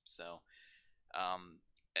is. So,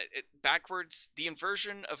 backwards, the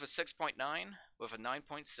inversion of a 6.9 with a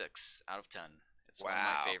 9.6 out of 10. It's one of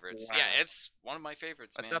my favorites. Wow. Yeah, it's one of my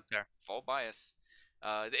favorites, man. It's up there. Full bias.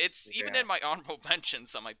 It's even in my honorable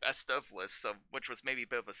mentions on my best of list, which was maybe a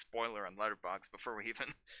bit of a spoiler on Letterboxd before we even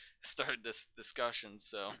started this discussion.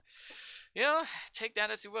 So, take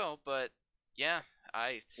that as you will. But yeah,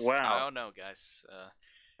 I don't know, guys.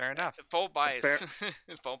 Fair enough. Full bias.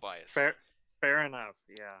 Full bias. Fair enough.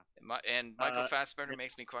 Yeah. And Michael Fassbender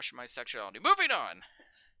makes me question my sexuality. Moving on.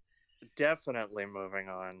 Definitely moving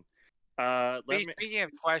on. Speaking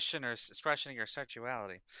of questioning your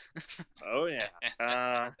sexuality. Oh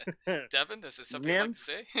yeah. Devin, this is something you'd like to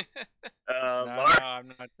say? No,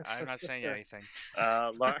 I'm not saying anything.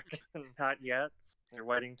 Lark, not yet. You're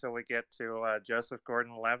waiting till we get to Joseph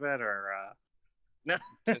Gordon-Levitt, or no?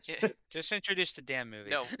 Just introduce the damn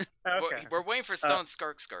movie. No, okay. We're waiting for Stone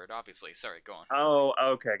Skarsgård, obviously. Sorry, go on. Oh,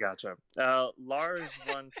 okay, gotcha. Lars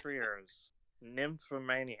von Trier's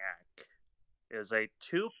Nymphomaniac is a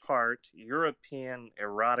 2-part European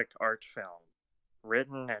erotic art film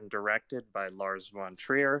written and directed by Lars von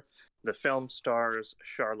Trier. The film stars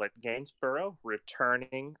Charlotte Gainsborough,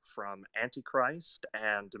 returning from Antichrist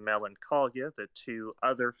and Melancholia, the two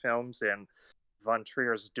other films in von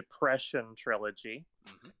Trier's Depression trilogy.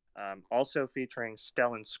 Also featuring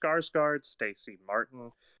Stellan Skarsgård, Stacey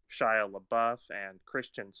Martin, Shia LaBeouf, and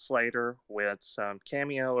Christian Slater, with some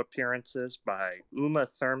cameo appearances by Uma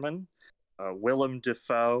Thurman, Willem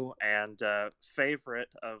Dafoe, and favorite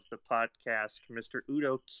of the podcast, Mr.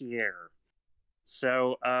 Udo Kier.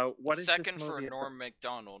 So, what is second this movie for Norm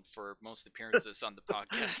Macdonald for most appearances on the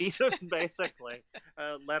podcast? Basically,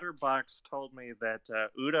 Letterboxd told me that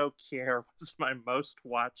Udo Kier was my most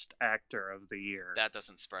watched actor of the year. That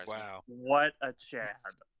doesn't surprise me. Wow. What a Chad.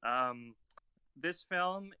 This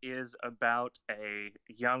film is about a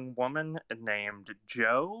young woman named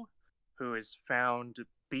Jo who is found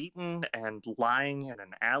beaten and lying in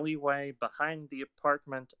an alleyway behind the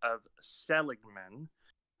apartment of Seligman,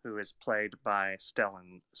 who is played by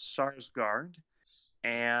Stellan Skarsgård.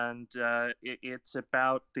 And it's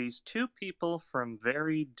about these two people from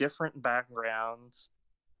very different backgrounds.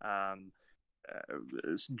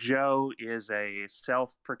 Jo is a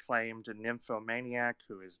self-proclaimed nymphomaniac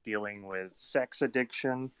who is dealing with sex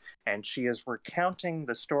addiction, and she is recounting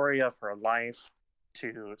the story of her life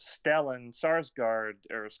to Stellan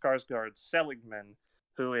Skarsgård Seligman,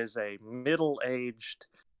 who is a middle-aged,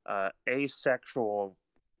 asexual,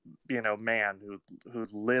 man who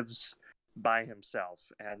lives by himself,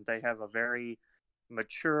 and they have a very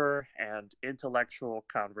mature and intellectual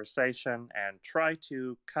conversation and try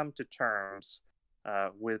to come to terms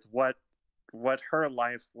with what her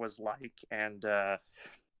life was like. And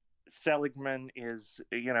Seligman is,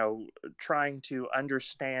 trying to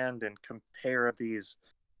understand and compare these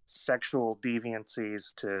sexual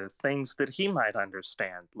deviancies to things that he might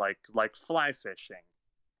understand, like fly fishing.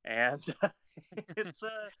 And it's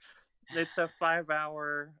a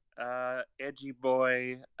 5-hour edgy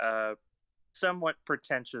boy, somewhat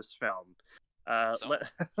pretentious film.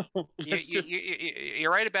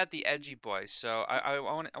 You're right about the edgy boys. So I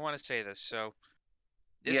want to say this. So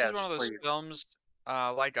this is one of those films,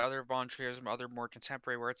 like other Von Trier's and other more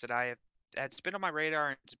contemporary works that it's been on my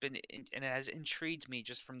radar, and it has intrigued me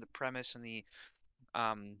just from the premise and the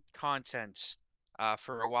content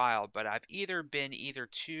for a while. But I've either been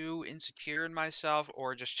too insecure in myself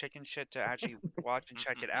or just chicken shit to actually watch and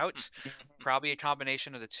check it out. Probably a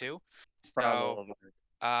combination of the two. Probably.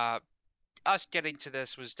 So, us getting to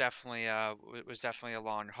this was definitely a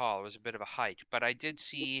long haul. It was a bit of a hike, but I did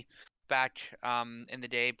see back in the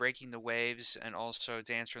day Breaking the Waves and also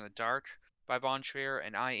Dancer in the Dark by Von Trier,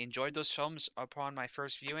 and I enjoyed those films upon my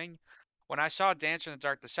first viewing. When I saw Dancer in the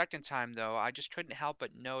Dark the second time, though, I just couldn't help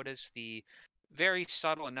but notice the very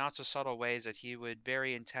subtle and not so subtle ways that he would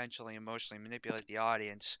very intentionally emotionally manipulate the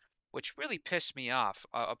audience, which really pissed me off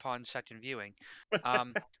upon second viewing.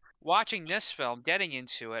 Watching this film, getting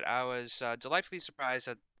into it, I was delightfully surprised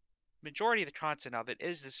that majority of the content of it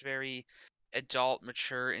is this very adult,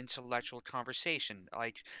 mature, intellectual conversation.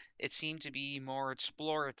 Like, it seemed to be more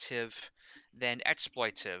explorative than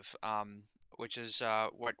exploitive, which is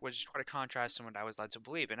quite a contrast to what I was led to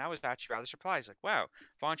believe. And I was actually rather surprised. Like, wow,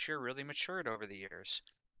 Von Trier really matured over the years.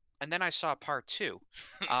 And then I saw part 2.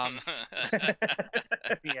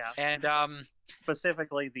 Yeah. And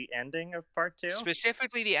specifically the ending of part 2?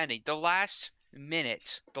 Specifically the ending. The last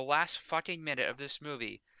fucking minute of this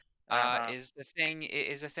movie is the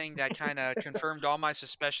thing that kind of confirmed all my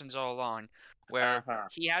suspicions all along, where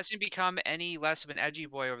he hasn't become any less of an edgy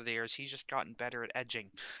boy over the years. He's just gotten better at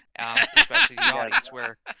edging, especially the audience,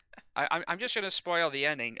 where I'm just going to spoil the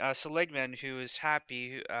ending. Seligman, who is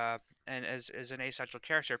happy and is an asexual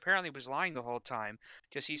character, apparently was lying the whole time,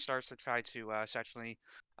 because he starts to try to sexually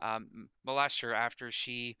molest her after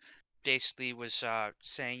she basically was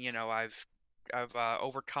saying, I've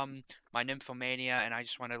overcome my nymphomania and I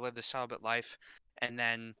just want to live the celibate life. And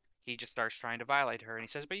then he just starts trying to violate her, and he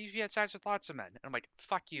says, "But you've had sex with lots of men." And I'm like,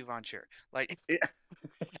 "Fuck you, Von Trier." Like,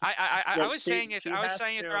 I was saying it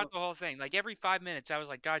throughout the whole thing. Like, every 5 minutes, I was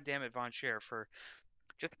like, "God damn it, Von Trier, for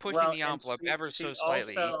just pushing the envelope ever so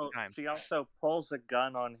slightly each time." She also pulls a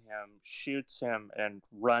gun on him, shoots him, and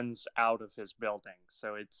runs out of his building.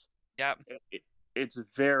 So it's it's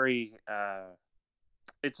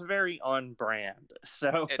very on brand.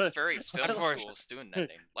 So it's very film school student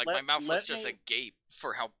ending. Like, my mouth was just agape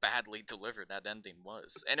for how badly delivered that ending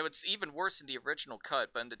was. And it was even worse in the original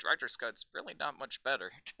cut, but in the director's cut, it's really not much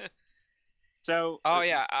better. So, Oh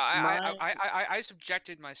yeah, my I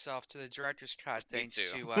subjected myself to the director's cut Me thanks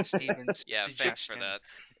too. to Steven's Yeah, thanks for suggestion, that.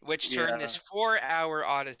 which turned yeah, this 4-hour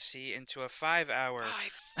odyssey into a 5-hour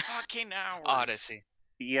 5 fucking hours. odyssey.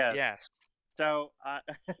 yes. Yes. So,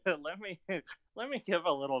 let me let me give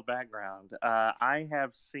a little background. I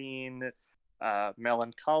have seen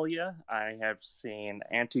Melancholia. I have seen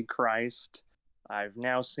Antichrist. I've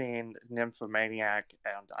now seen Nymphomaniac,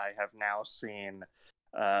 and I have now seen,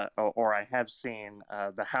 or I have seen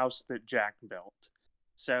The House That Jack Built.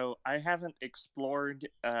 So I haven't explored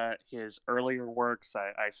his earlier works.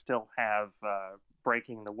 I still have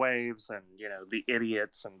Breaking the Waves and The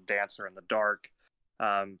Idiots and Dancer in the Dark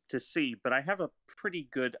to see, but I have a pretty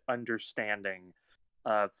good understanding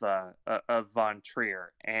of Von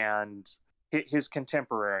Trier and his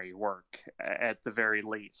contemporary work at the very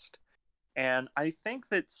least. And I think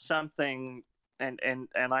that something, and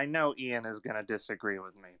I know Ian is going to disagree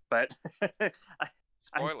with me, but I think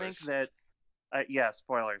Spoilers. that yeah,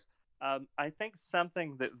 spoilers. I think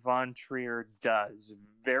something that Von Trier does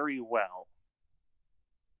very well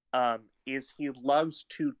is he loves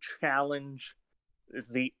to challenge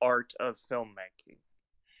the art of filmmaking.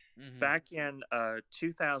 Back in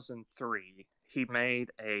 2003, he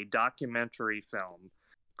made a documentary film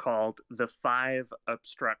called The Five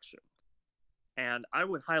Obstructions. And I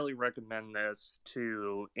would highly recommend this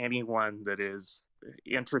to anyone that is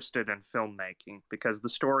interested in filmmaking, because the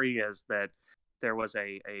story is that there was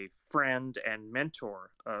a friend and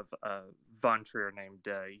mentor of Von Trier named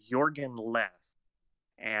Jorgen Leth.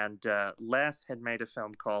 And Leth had made a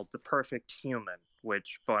film called The Perfect Human,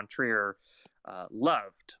 which Von Trier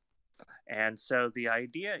loved. And so the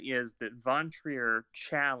idea is that Von Trier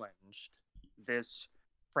challenged this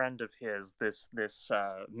friend of his, this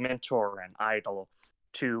mentor and idol,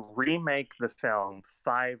 to remake the film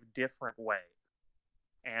 5 different ways.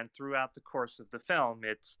 And throughout the course of the film,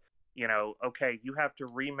 it's, okay, you have to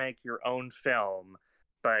remake your own film,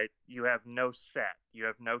 but you have no set, you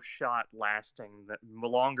have no shot lasting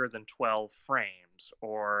longer than 12 frames,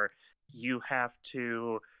 or you have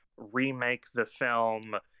to remake the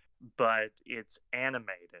film, but it's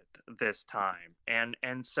animated this time.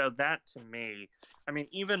 And so that, to me, I mean,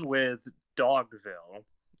 even with Dogville,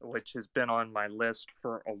 which has been on my list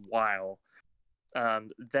for a while,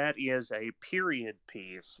 that is a period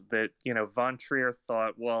piece that Von Trier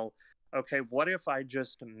thought, well, okay, what if I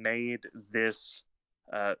just made this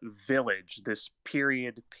village, this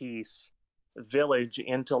period piece village,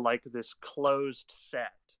 into like this closed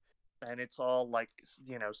set, and it's all like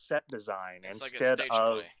set design, It's like a instead stage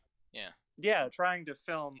of play. yeah, trying to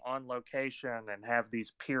film on location and have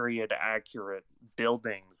these period accurate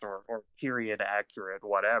buildings, or period accurate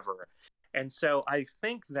whatever. And so I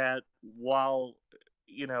think that while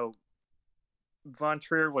Von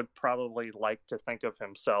Trier would probably like to think of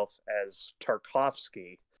himself as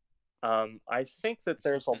Tarkovsky, I think that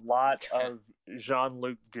there's a lot of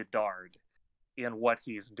Jean-Luc Godard in what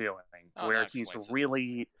he's doing, where he's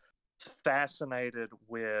really fascinated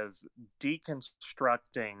with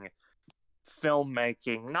deconstructing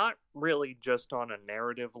filmmaking, not really just on a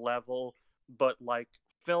narrative level, but like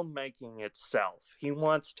filmmaking itself. He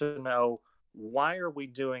wants to know, why are we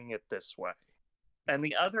doing it this way? And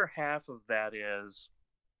the other half of that is,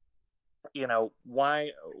 why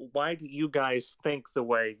do you guys think the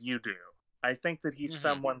way you do? I think that he's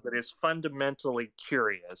someone that is fundamentally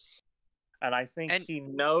curious, and I think he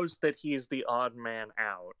knows that he's the odd man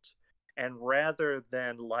out. And rather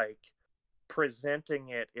than like presenting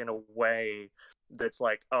it in a way that's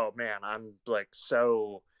like, oh man, I'm like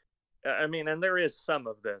so, I mean, and there is some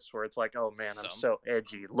of this where it's like, oh man, I'm so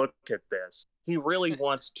edgy, look at this. He really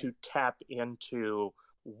wants to tap into,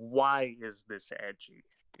 why is this edgy?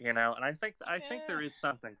 And I think there is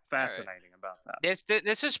something fascinating about that.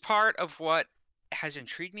 This is part of what has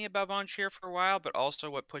intrigued me about Von Trier for a while, but also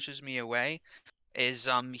what pushes me away is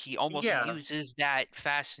he almost uses that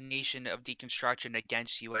fascination of deconstruction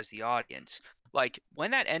against you as the audience. Like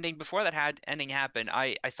when that ending, before that ending happened,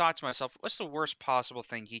 I thought to myself, what's the worst possible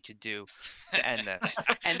thing he could do to end this?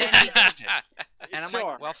 And then he does it, and I'm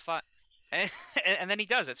like, well, fine. And then he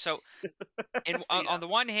does it. So, on the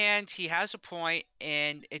one hand, he has a point,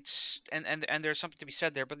 and it's and there's something to be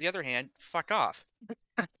said there. But the other hand, fuck off.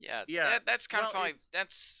 Yeah. That's kind of how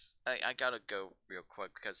I gotta go real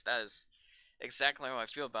quick, because that is exactly how I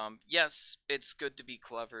feel about him. Yes, it's good to be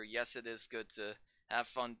clever. Yes, it is good to have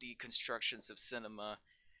fun deconstructions of cinema.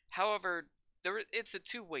 However, it's a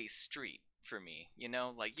two-way street for me.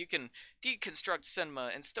 Like you can deconstruct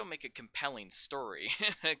cinema and still make a compelling story,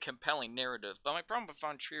 a compelling narrative. But my problem with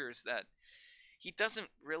Von Trier is that he doesn't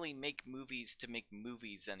really make movies to make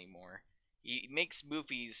movies anymore. he makes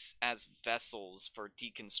movies as vessels for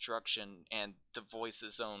deconstruction and to voice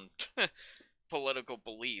his own political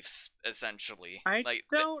beliefs, essentially. I Like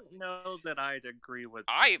don't know that I'd agree with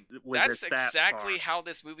that's it that exactly far. how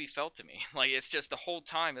this movie felt to me. Like, it's just the whole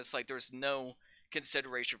time it's like there's no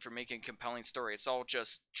consideration for making a compelling story. It's all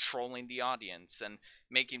just trolling the audience and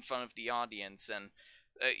making fun of the audience, and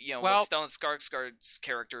with Well, Stellan Skarsgård's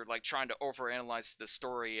character like trying to overanalyze the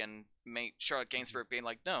story and make Charlotte Gainsbourg being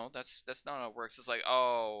like, no, that's not how it works. It's like,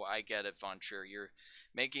 oh, I get it, Von Trier. You're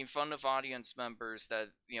making fun of audience members that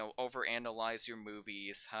overanalyze your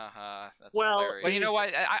movies. Haha, that's hilarious. But you know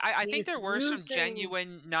what? I think he's there were some using-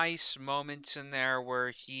 genuine nice moments in there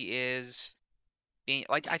where he is being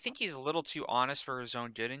like, I think he's a little too honest for his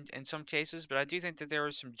own good in some cases, but I do think that there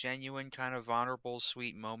were some genuine kind of vulnerable,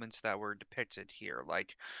 sweet moments that were depicted here.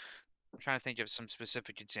 Like, I'm trying to think of some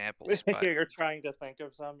specific examples, but You're trying to think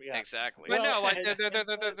of some, yeah. Exactly. but Well, no, like and-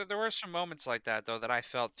 there were some moments like that though that I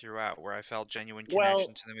felt throughout, where I felt genuine Well,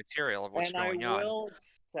 connection to the material of what's and going I on. will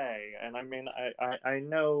say, and I mean, I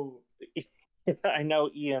know, I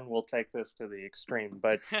know Ian will take this to the extreme,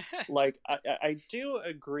 but like, I do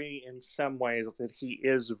agree in some ways that he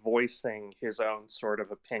is voicing his own sort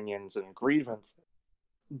of opinions and grievances.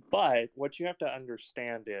 But what you have to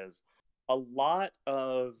understand is a lot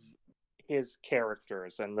of his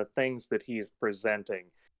characters and the things that he's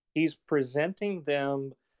presenting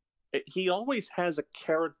them. He always has a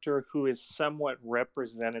character who is somewhat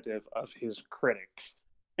representative of his critics.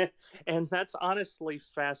 And that's honestly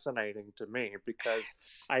fascinating to me because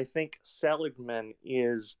I think Seligman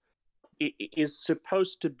is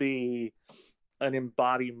supposed to be an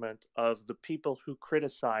embodiment of the people who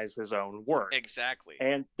criticize his own work. Exactly.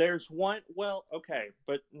 And there's one, well, okay,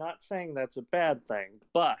 but not saying that's a bad thing,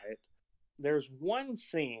 but there's one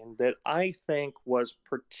scene that I think was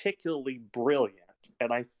particularly brilliant,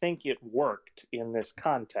 and I think it worked in this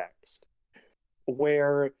context,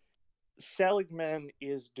 where Seligman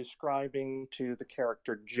is describing to the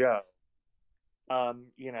character Joe,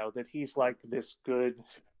 that he's like this good,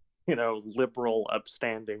 liberal,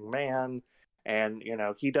 upstanding man, and,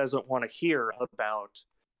 he doesn't want to hear about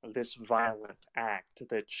this violent act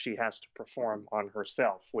that she has to perform on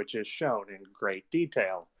herself, which is shown in great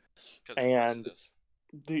detail. And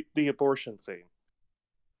the abortion scene.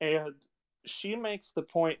 And she makes the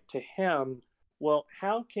point to him, well,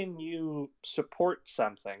 how can you support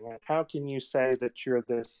something? How can you say that you're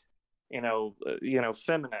this,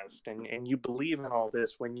 feminist and you believe in all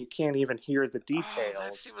this when you can't even hear the details? Oh,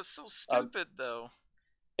 that scene was so stupid, though.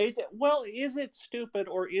 Well, is it stupid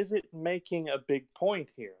or is it making a big point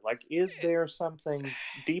here? Like, is there something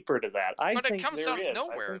deeper to that? But it comes out of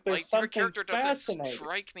nowhere. Like, her character doesn't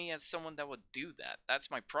strike me as someone that would do that. That's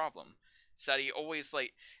my problem. Is that he always,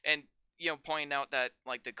 and, pointing out that,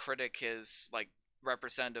 the critic is,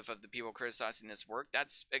 representative of the people criticizing his work,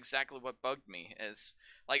 that's exactly what bugged me, is,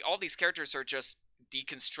 all these characters are just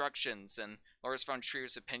deconstructions and Lars von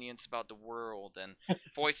Trier's opinions about the world and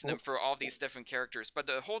voicing them for all these different characters. But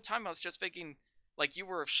the whole time I was just thinking, you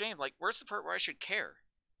were ashamed. Where's the part where I should care?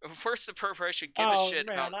 Where's the part where I should give a shit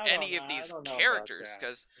about any of these characters?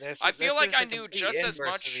 Because I feel like I knew just as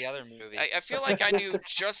much. I feel like I knew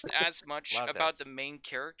just as much about the main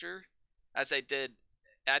character as I did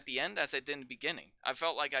at the end as I did in the beginning. I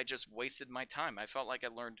felt like I just wasted my time. I felt like I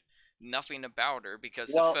learned nothing about her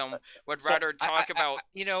because the film would rather talk about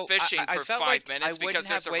fishing for 5 minutes because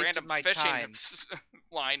there's a random fishing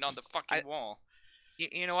line on the fucking wall.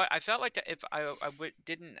 You know what? I felt like if I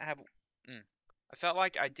felt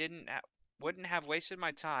like I wouldn't have wasted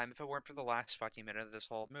my time if it weren't for the last fucking minute of this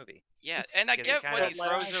whole movie. Yeah, and I get what he's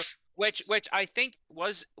which I think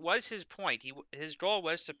was his point. His goal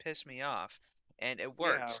was to piss me off, and it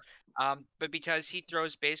worked. Yeah. But because he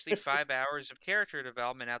throws basically 5 hours of character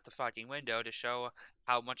development out the fucking window to show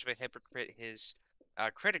how much of a hypocrite his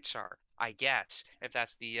critics are, I guess, if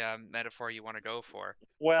that's the metaphor you want to go for.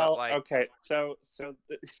 Well, okay, so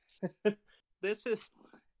this is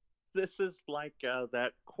like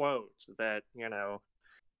that quote that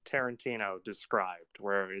Tarantino described,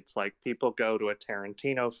 where it's like people go to a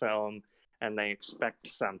Tarantino film and they expect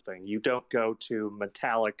something. You don't go to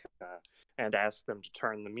Metallica and ask them to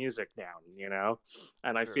turn the music down,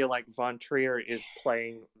 And I feel like Von Trier is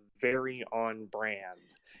playing very on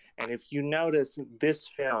brand. And if you notice, this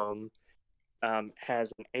film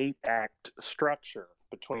has an 8-act structure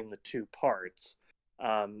between the two parts.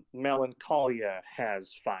 Melancholia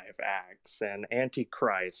has 5 acts, and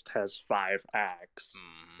Antichrist has 5 acts,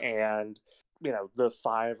 and the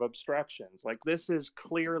 5 obstructions. This is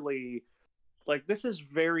clearly, this is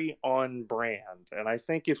very on brand. And I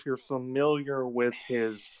think if you're familiar with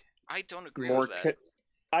his I don't agree more. with that.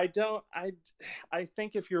 I don't. I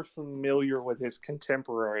think if you're familiar with his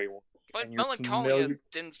contemporary work, but and you're Melancholia familiar...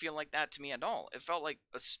 didn't feel like that to me at all. It felt like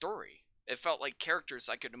a story. It felt like characters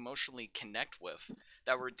I could emotionally connect with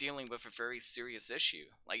that were dealing with a very serious issue.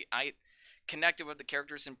 Like, I connected with the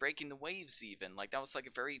characters in Breaking the Waves, even. Like, that was like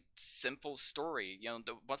a very simple story. You know,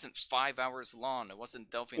 it wasn't 5 hours long. It wasn't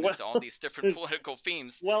delving into all these different political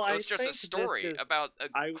themes. Well, it was just a story about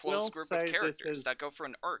a close group of characters that go for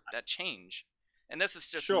an arc, that change. And this is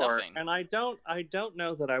just nothing. And I don't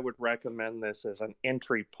know that I would recommend this as an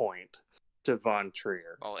entry point to Von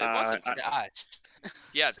Trier. Well, it wasn't for us.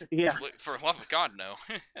 Yeah, for the love of God, no.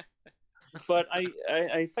 But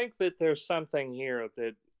I think that there's something here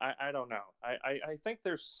that I don't know. I think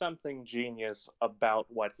there's something genius about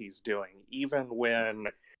what he's doing, even when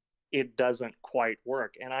it doesn't quite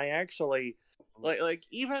work. And I actually like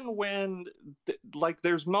even when like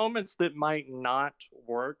there's moments that might not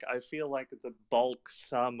work, I feel like the bulk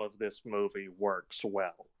sum of this movie works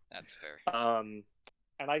well. That's fair.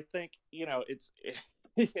 And I think, you know,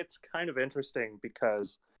 it's kind of interesting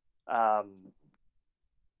because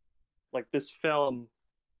like this film,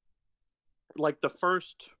 like the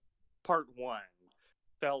first part one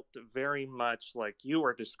felt very much like you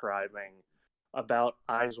were describing about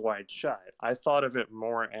Eyes Wide Shut. I thought of it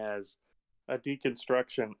more as a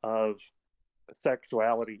deconstruction of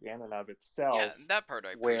sexuality in and of itself. Yeah, that part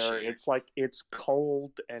I appreciate. Where it's like, it's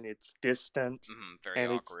cold and it's distant. Very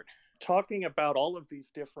awkward. It's talking about all of these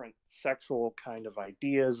different sexual kind of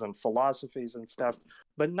ideas and philosophies and stuff,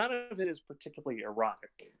 but none of it is particularly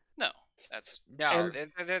erotic. No, that's no.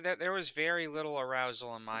 There was very little arousal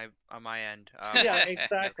on my end. Yeah,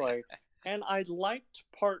 exactly. And I liked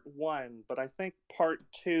part one, but I think part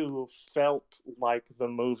two felt like the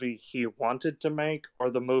movie he wanted to make,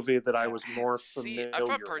 or the movie that I was more familiar with. I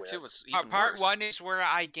thought part two was even part worse. one is where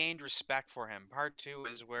I gained respect for him. Part two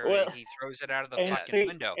is where he throws it out of the fucking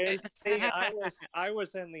window. And see, I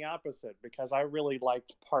was in the opposite, because I really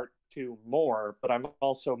liked part two more, but I'm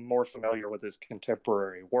also more familiar with his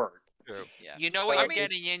contemporary work. True. Yeah. You know what you're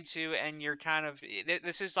getting into, and you're kind of...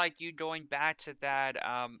 This is like you going back to that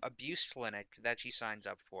abuse clinic that she signs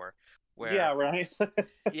up for. Where, yeah, right?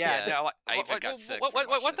 Yeah. I even got sick.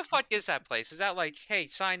 What the fuck is that place? Is that like, hey,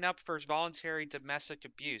 sign up for voluntary domestic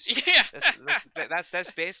abuse? Yeah.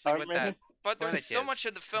 That's basically what that... But there's so much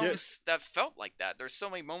of the films that felt like that. There's so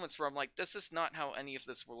many moments where I'm like, this is not how any of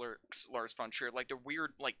this works, Lars von Trier. Like the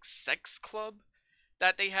weird, like, sex club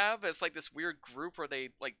that they have. It's like this weird group where they,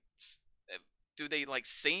 like, do they, like,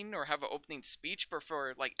 sing or have an opening speech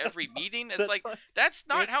before, like, every meeting? It's like, that's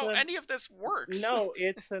not how any of this works. No,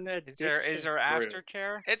 it's an addiction Is there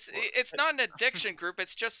aftercare? It's not an addiction group.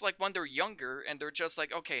 It's just, like, when they're younger, and they're just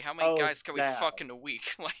like, okay, how many guys can we fuck in a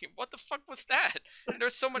week? Like, what the fuck was that? And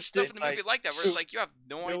there's so much stuff in the movie like that, where it's like, you have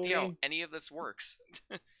no idea how any of this works.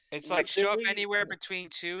 It's like, show up anywhere between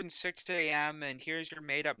 2 and 6 a.m., and here's your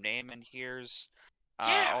made-up name, and here's...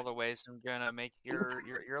 all the ways I'm gonna make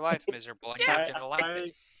your life miserable. And you're gonna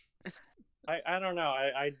like it. I don't know.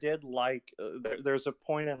 I did like. There's a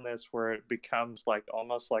point in this where it becomes like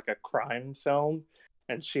almost like a crime film,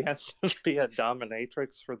 and she has to be a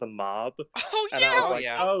dominatrix for the mob. Oh yeah! And I was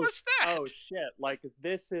like, what was that? Oh shit! Like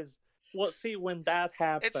this is. Well, see, when that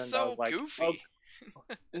happened, it's so I was like, goofy.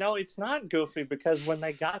 Oh, no, it's not goofy, because when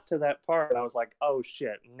they got to that part, I was like, oh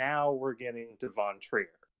shit! Now we're getting to Von Trier.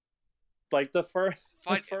 Like the first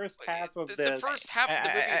half of the first half of the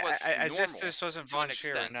movie was as normal. If this wasn't Von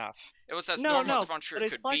Trier enough. It was as normal as Von Trier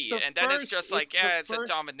could be, and then it's just like, it's a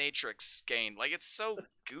dominatrix game. Like, it's so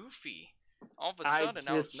goofy. All of a sudden,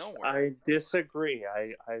 out of nowhere. I disagree.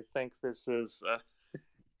 I think this is.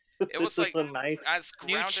 It was like a nice as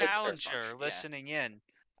new challenger listening in.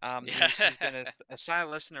 He's been a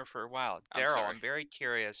silent listener for a while. Daryl, I'm very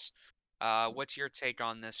curious. What's your take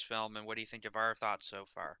on this film, and what do you think of our thoughts so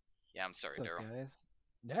far? Yeah, I'm sorry, Daryl. Guys?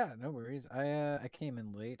 Yeah, no worries. I came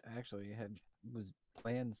in late. I actually was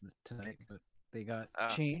plans tonight, but they got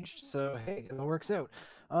changed. So hey, it all works out.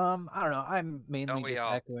 I don't know. I'm mainly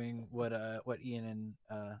just echoing what Ian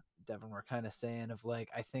and Devin were kind of saying. Of like,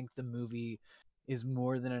 I think the movie is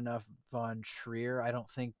more than enough Von Trier. I don't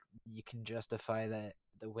think you can justify that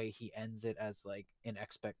the way he ends it as like an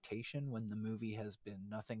expectation, when the movie has been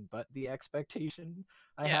nothing but the expectation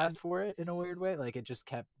I had for it in a weird way. Like, it just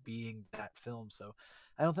kept being that film. So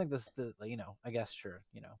I don't think I guess sure,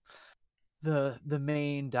 the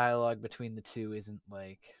main dialogue between the two isn't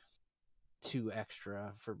like too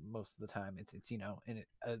extra for most of the time. It's in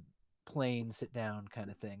a plain sit down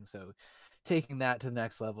kind of thing. So taking that to the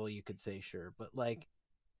next level, you could say sure, but like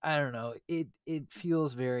I don't know. It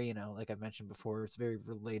feels very, you know, like I mentioned before, it's very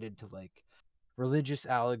related to like religious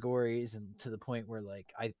allegories, and to the point where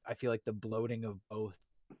like I feel like the bloating of both.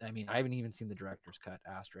 I mean, I haven't even seen the director's cut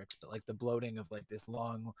asterisk, but like the bloating of like this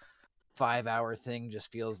long 5-hour thing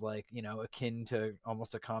just feels like, you know, akin to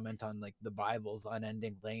almost a comment on like the Bible's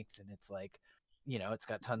unending length. And it's like, you know, it's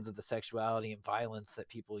got tons of the sexuality and violence that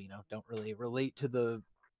people, you know, don't really relate to the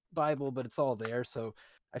Bible, but it's all there. So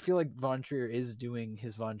I feel like Von Trier is doing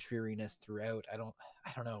his Von Trieriness throughout. I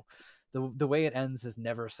don't know. The way it ends has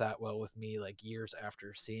never sat well with me, like years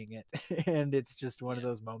after seeing it. And it's just one of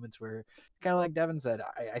those moments where, kind of like Devin said,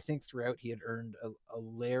 I think throughout he had earned a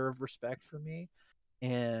layer of respect for me.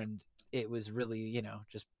 And it was really, you know,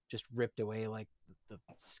 just ripped away like the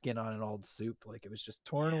skin on an old soup. Like it was just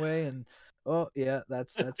torn away, and oh yeah,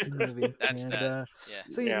 that's the movie. That's and, that.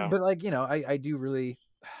 So yeah, but like, you know, I do really,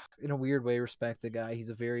 in a weird way, respect the guy. He's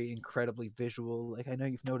a very incredibly visual. Like I know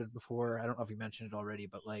you've noted before. I don't know if you mentioned it already,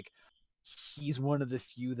 but like he's one of the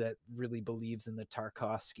few that really believes in the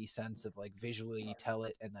Tarkovsky sense of like visually tell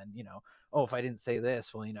it, and then, you know, oh, if I didn't say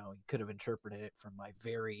this, well, you know, he could have interpreted it from my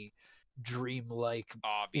very dreamlike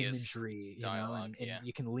obvious imagery, you dialogue, know, and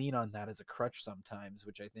you can lean on that as a crutch sometimes,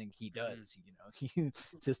 which I think he does. You know,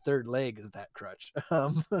 it's his third leg is that crutch.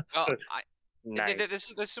 Well, Nice.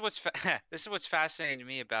 this is what's this is what's fascinating to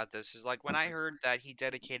me about this is like when I heard that he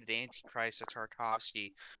dedicated Antichrist to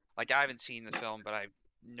Tarkovsky. Like I haven't seen the film, but I've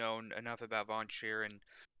known enough about Von Trier and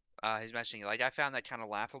his messaging. Like I found that kind of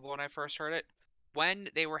laughable when I first heard it. When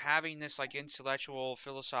they were having this like intellectual,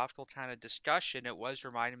 philosophical kind of discussion, it was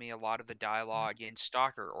reminding me a lot of the dialogue in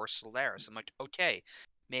Stalker or Solaris. I'm like, okay,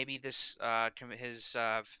 maybe this his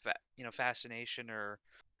you know, fascination or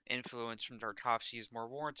influence from Tarkovsky is more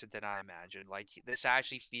warranted than I imagined. Like this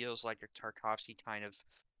actually feels like a Tarkovsky kind of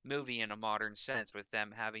movie in a modern sense, with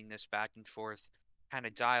them having this back and forth kind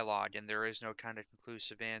of dialogue, and there is no kind of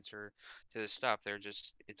conclusive answer to this stuff. They're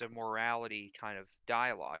just, it's a morality kind of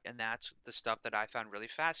dialogue, and that's the stuff that I found really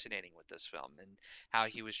fascinating with this film, and how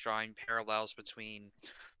he was drawing parallels between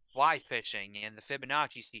fly fishing and the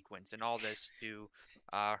Fibonacci sequence and all this to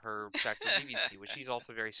her sexual deviancy, which she's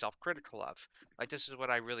also very self-critical of. Like this is what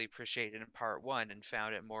I really appreciated in part one, and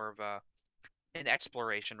found it more of an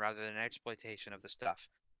exploration rather than an exploitation of the stuff.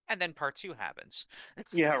 And then part two happens.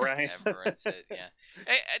 Yeah, right. Ruins it, yeah.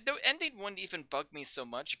 The ending wouldn't even bug me so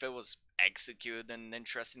much if it was executed in an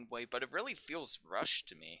interesting way, but it really feels rushed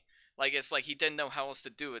to me. Like it's like he didn't know how else to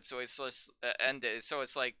do it, so it's just ended. So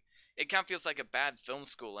it's like it kind of feels like a bad film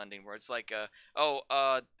school ending, where it's like,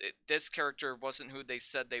 this character wasn't who they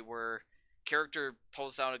said they were. Character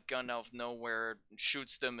pulls out a gun out of nowhere,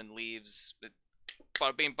 shoots them, and leaves.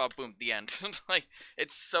 Bada bing, bada boom, the end. Like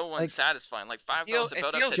it's so unsatisfying. Like 5 minutes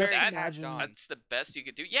build up to that. That's the best you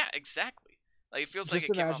could do. Yeah, exactly. Like it feels just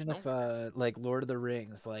like it imagine if like Lord of the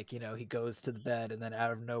Rings, like, you know, he goes to the bed and then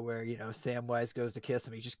out of nowhere, you know, Samwise goes to kiss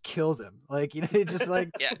him, he just kills him. Like, you know, it just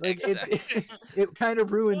like yeah, like exactly. it kind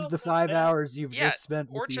of ruins the 5 hours you've just spent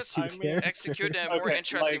with or these just two characters. execute in a more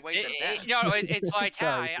interesting way than that. You know, it's like,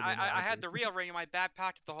 I had the real ring in my back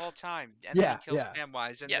pocket the whole time, and then he kills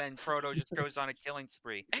Samwise, and then Frodo just goes on a killing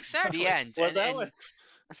spree. Exactly. The end. Well, that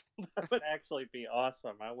would actually be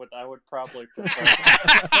awesome. I would probably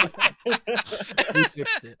prefer. We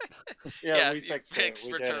fixed it. Yeah, we fixed it.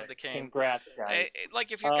 We Return of the King. Congrats, guys.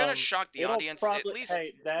 Like if you're gonna shock the audience, at least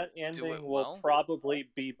that ending will probably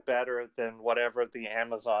be better than whatever the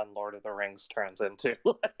Amazon Lord of the Rings turns into.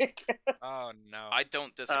 Oh no, I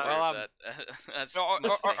don't disagree with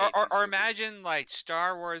that. Or imagine like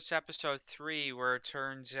Star Wars Episode 3, where it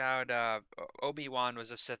turns out Obi-Wan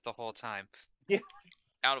was a Sith the whole time. Yeah.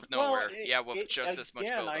 Out of nowhere, with just as much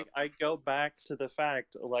build-up. I go back to the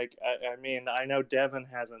fact, like, I mean, I know Devin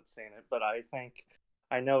hasn't seen it, but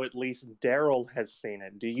I know at least Daryl has seen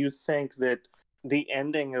it. Do you think that the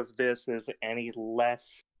ending of this is any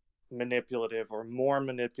less manipulative or more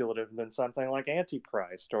manipulative than something like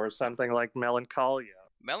Antichrist or something like Melancholia?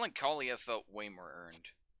 Melancholia felt way more earned.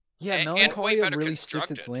 Yeah, Melancholia really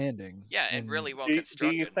sticks its landing. Yeah, and really well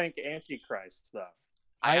constructed. Do you think Antichrist, though?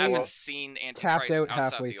 I haven't seen Antichrist tapped out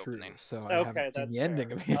halfway through, so I haven't seen the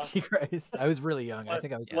ending of Antichrist. I was really young. I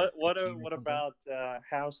think I was. What about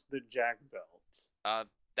House that Jack built?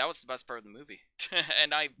 That was the best part of the movie,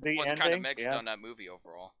 and I was kind of mixed on that movie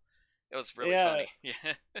overall. It was really funny. Yeah.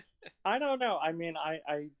 I don't know. I mean,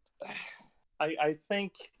 I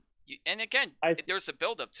think. And again, there's a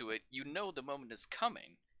build up to it. You know the moment is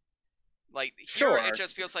coming. Like, here, it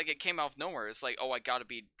just feels like it came out of nowhere. It's like, oh, I gotta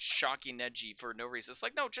be shocking edgy for no reason. It's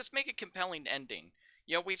like, no, just make a compelling ending.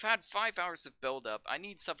 you know, we've had 5 hours of build-up. I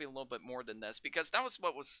need something a little bit more than this, because that was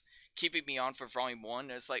what was keeping me on for Volume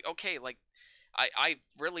 1. It's like, okay, like, I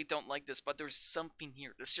really don't like this, but there's something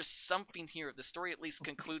here. There's just something here. If the story at least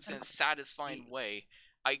concludes in a satisfying way,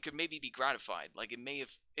 I could maybe be gratified. Like, it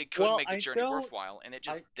could make the journey worthwhile, and it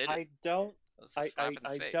just didn't.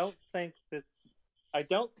 I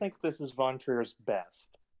don't think this is Von Trier's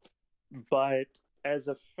best, but as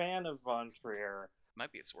a fan of Von Trier,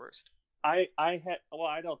 might be his worst. I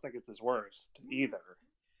don't think it's his worst either.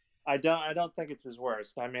 I don't think it's his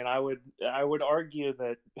worst. I mean, I would argue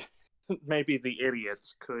that maybe The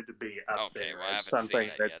Idiots could be up there well, as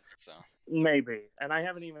something that yet, so. Maybe, and I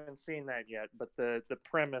haven't even seen that yet. But the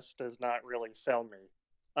premise does not really sell me.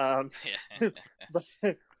 But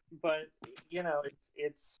you know,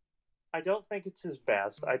 it's. I don't think it's his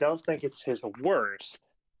best. I don't think it's his worst.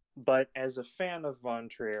 But as a fan of Von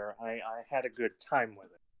Trier, I had a good time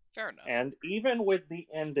with it. Fair enough. And even with the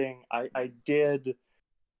ending, I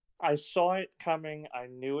saw it coming. I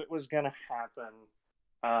knew it was going to happen.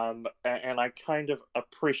 And I kind of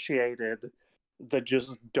appreciated the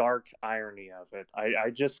just dark irony of it. I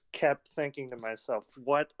just kept thinking to myself,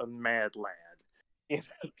 what a mad lad.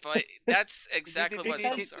 But that's exactly what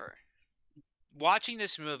films are. Watching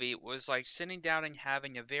this movie was like sitting down and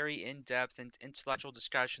having a very in-depth and intellectual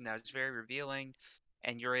discussion that was very revealing,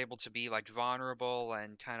 and you're able to be like vulnerable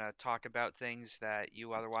and kind of talk about things that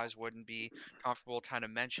you otherwise wouldn't be comfortable kind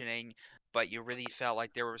of mentioning, but you really felt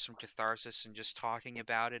like there was some catharsis in just talking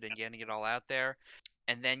about it and getting it all out there.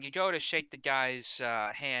 And then you go to shake the guy's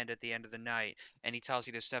hand at the end of the night, and he tells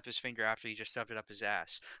you to snap his finger after he just stuffed it up his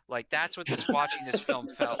ass. Like, that's what watching this film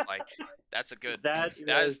felt like. That's a good. That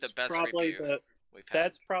is the best review we've had.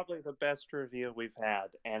 That's probably the best review we've had,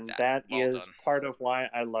 and that is part of why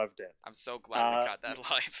I loved it. I'm so glad we got that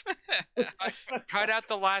live. Cut out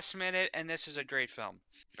the last minute, and this is a great film.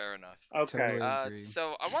 Fair enough. Okay. Totally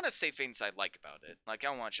so I want to say things I like about it. Like, I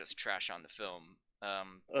don't want to just trash on the film.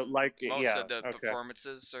 Most of the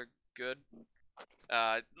performances are good.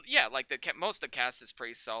 Like most of the cast is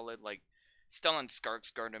pretty solid. Like, Stellan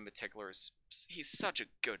Skarsgård in particular he's such a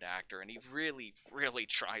good actor, and he really, really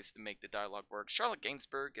tries to make the dialogue work. Charlotte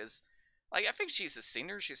Gainsbourg is, like, I think she's a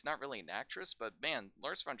singer. She's not really an actress, but man,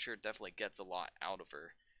 Lars von Trier definitely gets a lot out of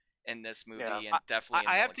her in this movie, and definitely.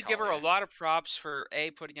 I have to give her a lot of props for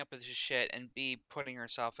A, putting up with his shit, and B, putting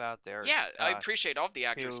herself out there. Yeah, I appreciate all the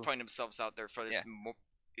actors putting themselves out there for this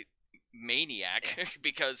maniac,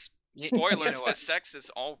 because spoilers, the sex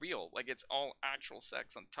is all real. Like, it's all actual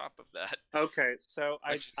sex on top of that. Okay, so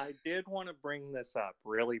I did want to bring this up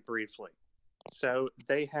really briefly. So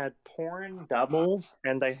they had porn doubles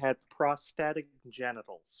and they had prosthetic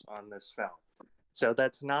genitals on this film. So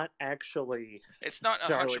that's not actually. It's not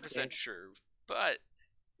 100% true, but.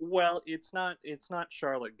 Well, it's not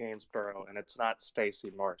Charlotte Gainsborough and it's not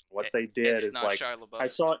Stacey Morton. What they did is like I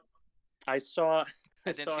saw. I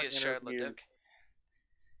didn't see a Charlotte LaDuke.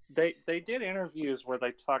 They did interviews where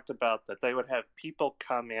they talked about that they would have people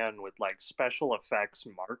come in with like special effects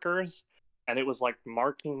markers, and it was like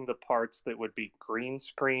marking the parts that would be green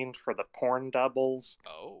screened for the porn doubles.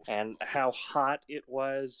 Oh. And how hot it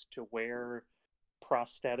was to wear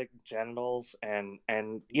prosthetic genitals, and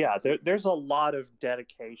yeah, there's a lot of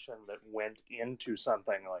dedication that went into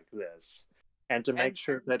something like this, and to make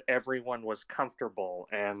sure that everyone was comfortable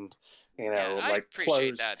and I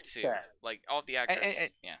appreciate that too. Like, all the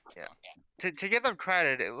actors, To give them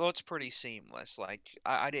credit, it looks pretty seamless. Like,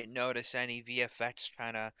 I didn't notice any VFX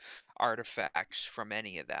kind of artifacts from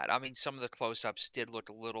any of that. I mean, some of the close-ups did look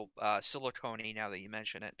a little silicone-y now that you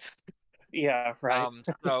mention it. Yeah, right.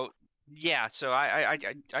 So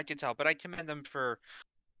I can tell, but I commend them for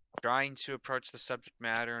trying to approach the subject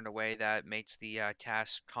matter in a way that makes the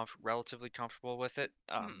cast relatively comfortable with it.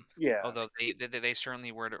 Although they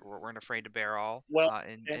certainly weren't afraid to bear all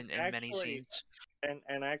in many scenes.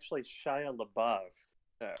 And actually, Shia LaBeouf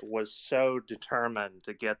was so determined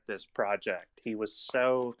to get this project. He was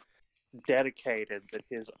so dedicated that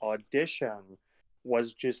his audition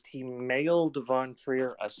was just, he mailed Von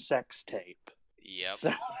Trier a sex tape. Yep.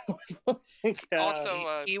 So,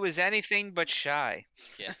 also, he was anything but shy.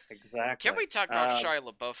 Yeah, exactly. Can we talk about Shia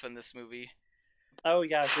LaBeouf in this movie? Oh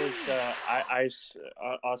yeah, his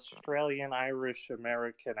Australian Irish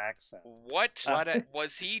American accent. What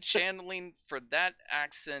was he channeling for that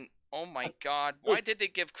accent? Oh my God! Why did they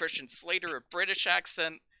give Christian Slater a British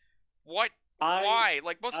accent? Why?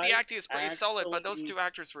 Like, most of the acting is pretty solid, but those two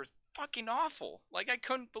actors were fucking awful. Like, I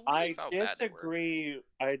couldn't believe how bad they were.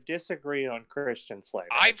 I disagree on Christian Slater.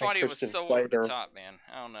 I thought he was so over the top, man.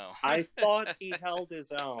 I don't know. I thought he held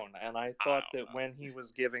his own, and I thought that when he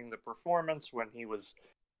was giving the performance, when he was,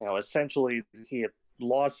 essentially he had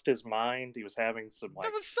lost his mind. He was having some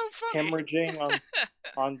that was so funny. hemorrhaging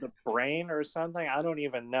on the brain or something. I don't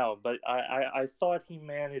even know, but I thought he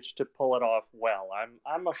managed to pull it off well.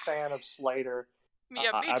 I'm a fan of Slater.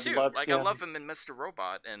 Yeah, me too. Like, I love him in Mr.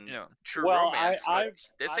 Robot and True Romance.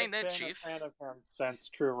 This ain't it, Chief. I've been a fan of him since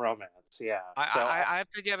True Romance. Yeah. I have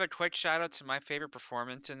to give a quick shout out to my favorite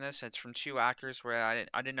performance in this. It's from two actors where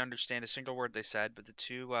I didn't understand a single word they said, but the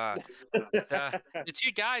two the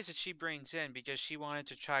two guys that she brings in because she wanted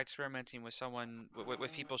to try experimenting with someone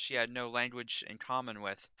with people she had no language in common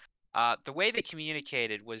with. The way they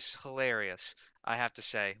communicated was hilarious. I have to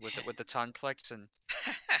say, with the tongue clicks and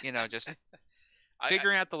just.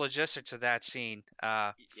 Figuring out the logistics of that scene.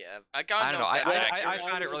 I don't know. I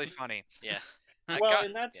found it really funny. Yeah. Well,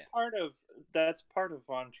 and that's part of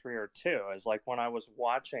Von Trier too. Is like when I was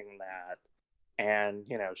watching that, and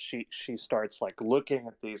she starts like looking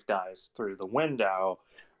at these guys through the window.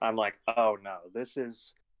 I'm like, oh no, this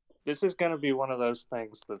is going to be one of those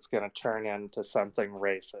things that's going to turn into something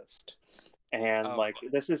racist. And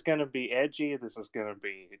this is going to be edgy. This is going to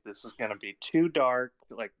be too dark.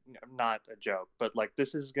 Like, not a joke, but like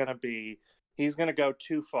this is going to be. He's going to go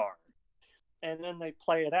too far. And then they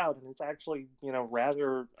play it out, and it's actually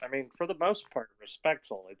rather. I mean, for the most part,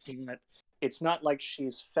 respectful. It's not like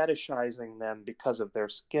she's fetishizing them because of their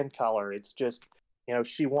skin color. It's just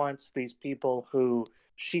she wants these people who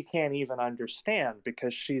she can't even understand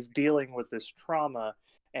because she's dealing with this trauma.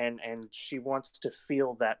 And she wants to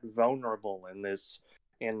feel that vulnerable in this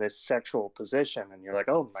sexual position, and you're like,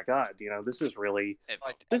 oh my god, this is really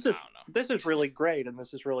this is really great, and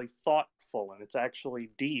this is really thoughtful, and it's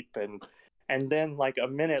actually deep, and then like a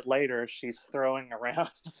minute later, she's throwing around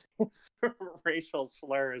racial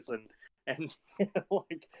slurs and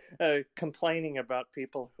complaining about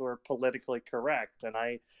people who are politically correct, and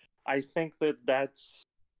I think that's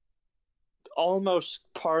almost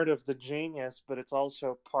part of the genius, but it's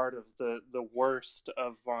also part of the worst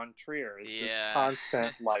of Von Trier is this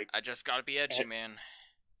constant like I just gotta be edgy, man.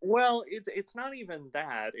 Well, it's not even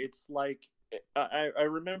that. It's like I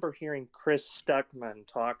remember hearing Chris Stuckman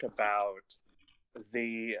talk about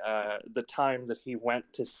the time that he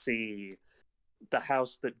went to see the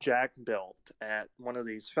house that Jack built at one of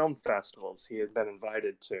these film festivals he had been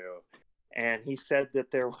invited to, and he said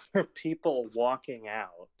that there were people walking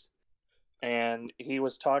out. And he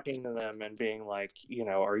was talking to them and being like,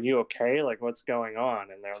 are you okay? Like, what's going on?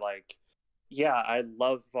 And they're like, yeah, I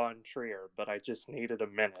love Von Trier, but I just needed a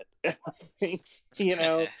minute.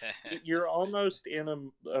 You're almost in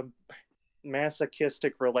a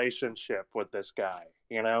masochistic relationship with this guy,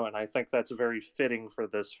 and I think that's very fitting for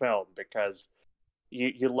this film because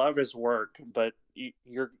you love his work, but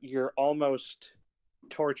you're almost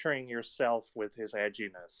torturing yourself with his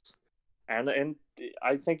edginess. And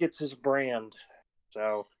I think it's his brand,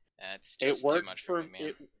 so it's just too much for me,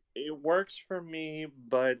 man. It works for me,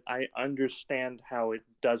 but I understand how it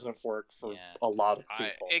doesn't work for a lot of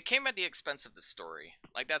people. It came at the expense of the story.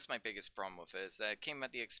 Like, that's my biggest problem with it, is that it came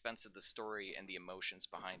at the expense of the story and the emotions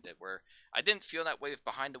behind it, where I didn't feel that way with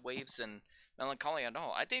Behind the Waves and Melancholia at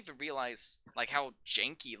all. I didn't even realize like how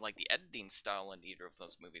janky like the editing style in either of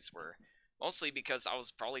those movies were. Mostly because I was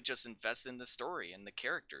probably just invested in the story and the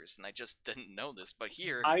characters, and I just didn't know this. But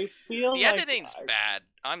here, I feel the editing's bad.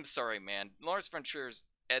 I'm sorry, man. Lars von Trier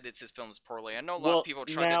edits his films poorly. I know a lot of people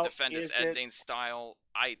try to defend his editing style.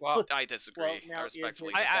 I disagree. I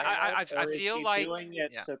respectfully disagree. I feel like doing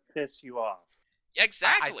it to piss you off.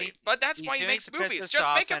 Exactly, but that's why he makes movies. Just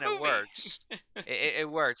make a movie. It works. It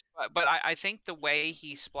works. But I think the way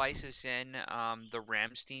he splices in the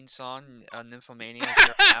Rammstein song, Nymphomaniac, is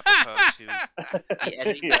apropos to the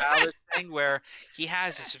editing style of this thing, where he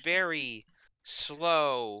has this very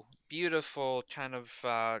slow, beautiful kind of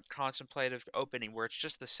contemplative opening where it's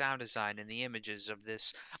just the sound design and the images of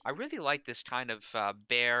this. I really like this kind of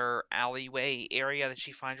bare alleyway area that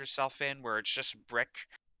she finds herself in, where it's just brick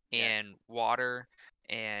and water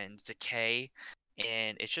and decay,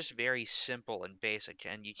 and it's just very simple and basic,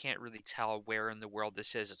 and you can't really tell where in the world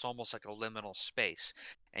this is. It's almost like a liminal space,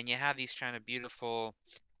 and you have these kind of beautiful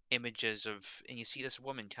images and you see this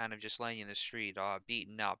woman kind of just laying in the street,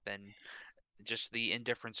 beaten up, and just the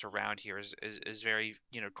indifference around here is very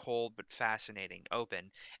cold but fascinating,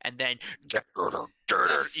 open, and then you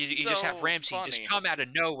just have Rammstein just come out of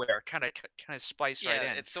nowhere, kind of splice right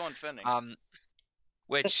in. It's so unfunny.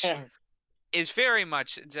 Which is very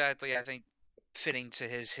much exactly, I think, fitting to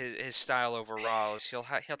his style overall. He'll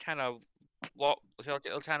kind of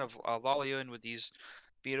he'll kind of lull you in with these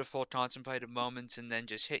beautiful contemplative moments, and then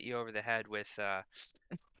just hit you over the head with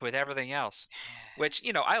everything else. Which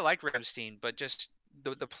I like Ramstein, but just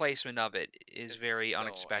the placement of it is very so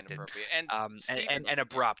unexpected, and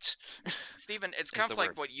abrupt. Steven, it's kind of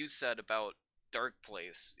like what you said about Dark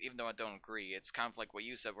Place. Even though I don't agree, it's kind of like what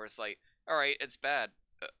you said, where it's like, all right, it's bad.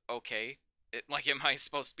 Okay. Am I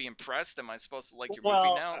supposed to be impressed? Am I supposed to like your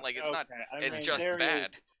movie now? Like, it's not. It's just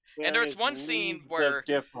bad. And there's one scene where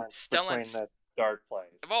Stellan's Dark Place.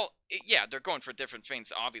 Well, yeah, they're going for different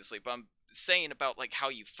things, obviously, but I'm saying about like how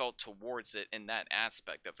you felt towards it in that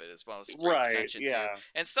aspect of it as well as paying attention to.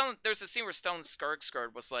 And there's a scene where Stellan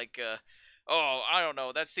Skarsgård was like, "Oh, I don't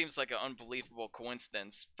know. That seems like an unbelievable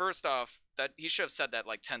coincidence." First off, that he should have said that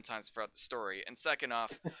like 10 times throughout the story, and second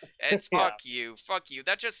off, it's fuck you.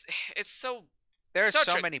 That just it's so. There's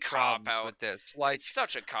so many problems with this. Like, it's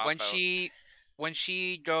such a cop out. When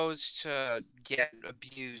she goes to get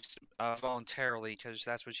abused voluntarily, because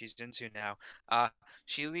that's what she's into now,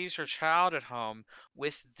 she leaves her child at home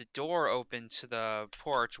with the door open to the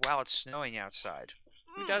porch while it's snowing outside.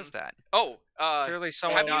 Who does that? Oh, clearly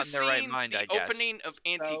someone not in their right mind, I guess. Have you seen the opening of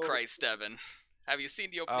Antichrist, Evan? Have you seen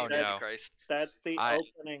the opening of Antichrist? That's the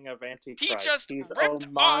opening of Antichrist. He just ripped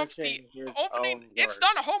off the opening. It's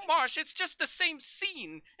not a homage. It's just the same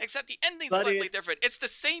scene, except the ending's slightly different. It's the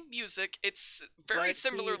same music. It's very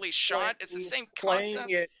similarly shot. It's the same concept.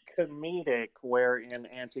 Playing it comedic, where in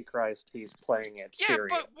Antichrist he's playing it serious.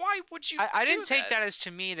 Yeah, but why would you? I didn't take that as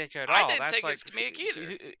comedic at all. I didn't take it as comedic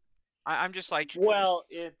either. I'm just like, well,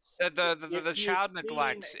 it's the child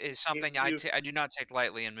neglect is something I do not take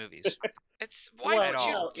lightly in movies. It's why would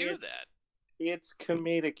you do that? It's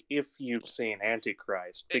comedic if you've seen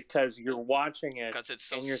Antichrist, because you're watching it it's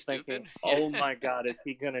so and you're stupid. Thinking, "Oh my God, is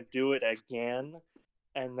he gonna do it again?"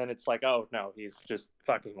 And then it's like, "Oh no, he's just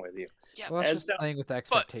fucking with you." Yeah, well, that's just playing with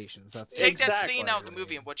expectations. That's take that scene out of the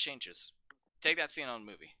movie, and what changes? Take that scene out of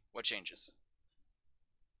the movie. What changes?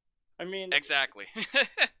 I mean, exactly.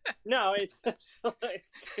 No, it's like,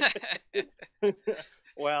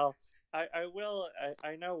 well, I will.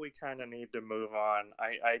 I know we kind of need to move on.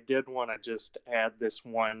 I did want to just add this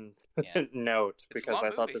one note because I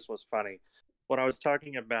thought this was funny. When I was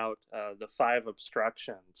talking about the 5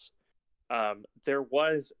 obstructions, there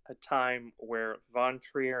was a time where Von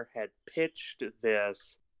Trier had pitched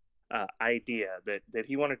this idea that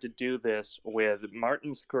he wanted to do this with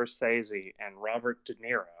Martin Scorsese and Robert De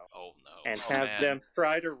Niro. Oh no! And have them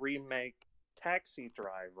try to remake Taxi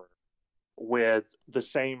Driver with the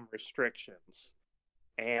same restrictions.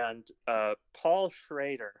 And Paul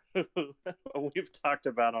Schrader, who we've talked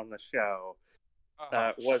about on the show,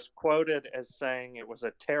 was quoted as saying it was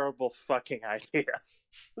a terrible fucking idea.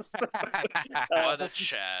 What a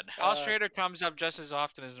Chad. Paul Schrader comes up just as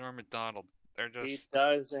often as Norm Macdonald. He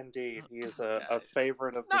does indeed. He is a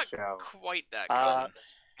favorite of the show. Not quite that common.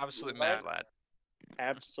 Absolute mad lad.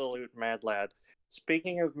 Absolute mad lad.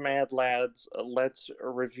 Speaking of mad lads, let's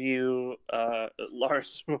review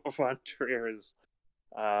Lars von Trier's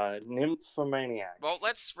Nymphomaniac. Well,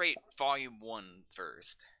 let's rate Volume 1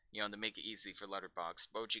 first. To make it easy for Letterboxd.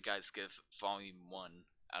 What would you guys give Volume 1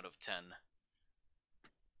 out of 10?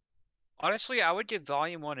 Honestly, I would give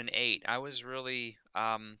Volume 1 an 8. I was really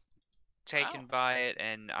taken by it,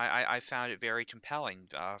 and I found it very compelling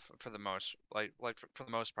for the most for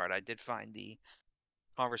the most part. I did find the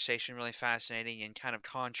conversation really fascinating and kind of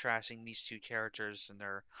contrasting these two characters and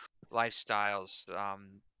their lifestyles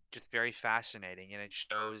just very fascinating, and it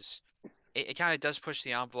shows it kind of does push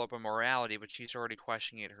the envelope of morality, but she's already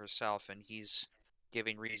questioning it herself, and he's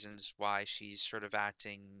giving reasons why she's sort of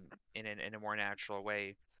acting in a more natural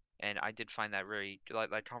way. And I did find that really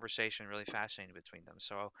that conversation really fascinating between them.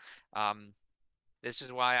 So this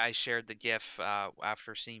is why I shared the GIF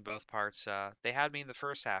after seeing both parts. They had me in the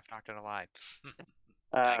first half, not gonna lie.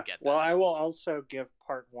 Well, I will also give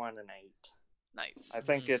part 1 an 8. Nice. I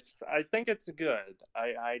think it's good.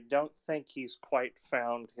 I don't think he's quite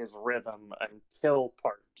found his rhythm until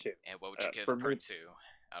part 2. And what would you give part 2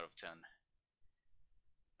 out of 10?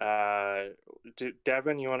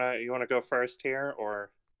 Devin, you wanna go first here,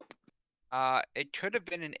 or? It could have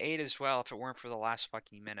been an 8 as well if it weren't for the last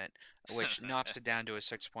fucking minute, which knocks it down to a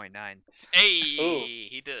 6.9. Hey,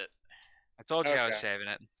 he did it. I told you I was saving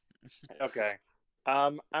it. Okay.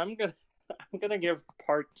 I'm gonna give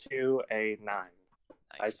part 2 a 9.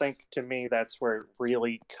 Nice. I think to me that's where it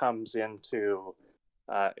really comes into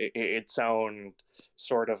its own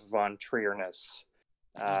sort of Von Trier-ness.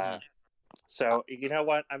 So you know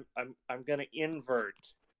what? I'm gonna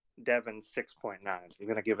invert Devin's 6.9. I'm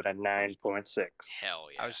gonna give it a 9.6. Hell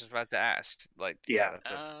yeah! I was just about to ask. Like, Yeah,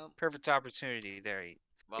 that's a perfect opportunity there.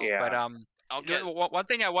 Well, yeah. But I'll get one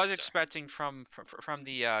thing I was expecting from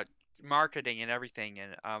the marketing and everything,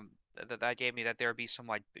 and that gave me that there would be some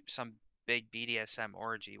big BDSM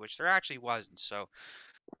orgy, which there actually wasn't. So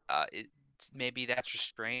maybe that's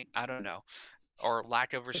restraint. I don't know, or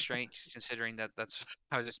lack of restraint, considering that's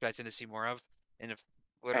I was expecting to see more of in a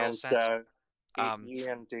literal sense.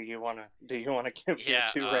 Ian, do you wanna give your Yeah,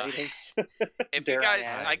 2 ratings? if you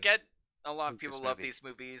guys, I get a lot of people love these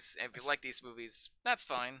movies. If you like these movies, that's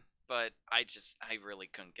fine. But I really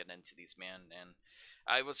couldn't get into these, man. And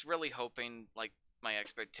I was really hoping, like, my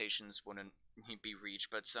expectations wouldn't be reached,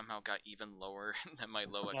 but somehow got even lower than my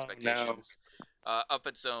low expectations. Up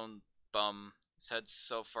its own bum. His head's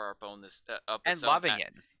so far up on this, up And his loving own,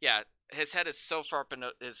 it. Yeah, his head is so far up in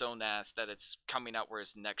his own ass that it's coming out where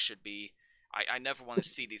his neck should be. I never want to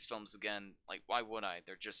see these films again. Like, why would I?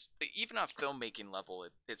 They're just, even on filmmaking level,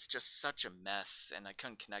 it's just such a mess, and I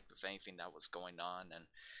couldn't connect with anything that was going on. And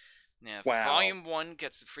yeah, wow. Volume 1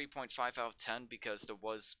 gets a 3.5 out of 10 because there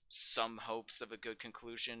was some hopes of a good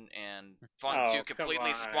conclusion, and Volume 2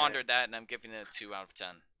 completely squandered that, and I'm giving it a 2 out of 10.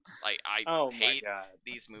 Like, I hate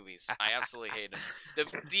these movies. I absolutely hate them.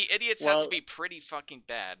 The Idiots has to be pretty fucking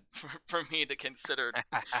bad for me to consider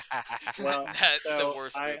the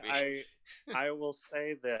worst movie. I will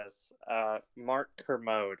say this. Mark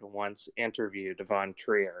Kermode once interviewed Von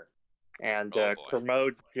Trier, and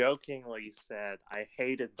Kermode jokingly said, "I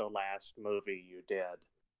hated the last movie you did."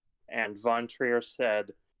 And Von Trier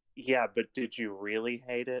said, "Yeah, but did you really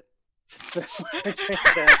hate it?" So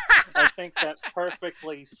I think that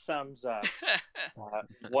perfectly sums up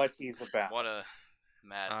what he's about. What a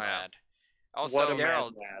mad. Also,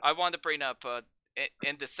 I wanted to bring up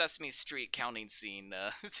in the Sesame Street counting scene.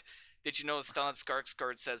 Did you notice Stellan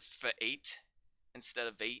Skarsgård says "8" instead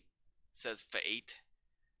of 8? Says "8,"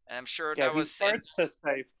 and I'm sure that was. He starts to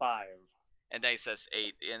say 5, and then he says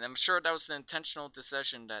 8, and I'm sure that was an intentional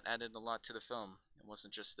decision that added a lot to the film. It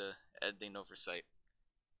wasn't just a editing oversight.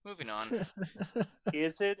 Moving on.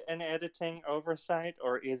 Is it an editing oversight,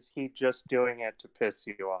 or is he just doing it to piss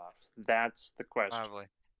you off? That's the question. Probably.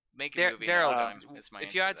 Make a movie next time is my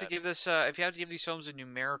if you had to give this, if you had to give these films a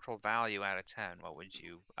numerical value out of 10, what would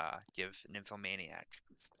you give Nymphomaniac?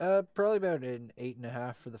 Probably about an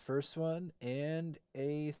 8.5 for the first one, and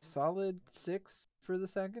a solid 6 for the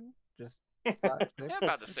second. Just 5, 6. Yeah,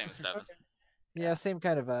 about the same as Devin. Yeah, same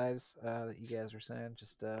kind of vibes that you guys were saying.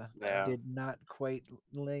 Just did not quite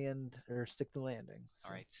land or stick the landing. So.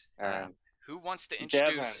 All right. Who wants to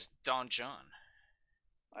introduce Don John?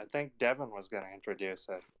 I think Devin was going to introduce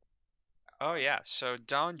it. Oh yeah, so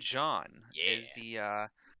Don John is the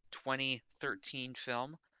 2013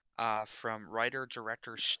 film from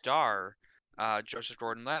writer-director star Joseph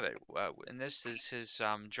Gordon-Levitt, and this is his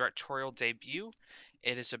directorial debut.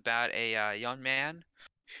 It is about a young man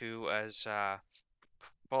who is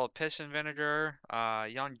full of piss and vinegar,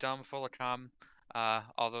 young, dumb, full of cum,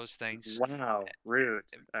 all those things. Wow, rude.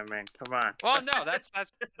 I mean, come on. Well, no, that's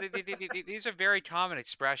these are very common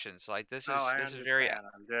expressions. Like this is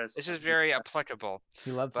very applicable.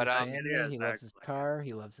 He loves his family. He loves his car.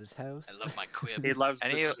 He loves his house. I love my quib. He loves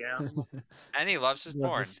and he loves his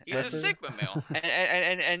porn. He's a Sigma male.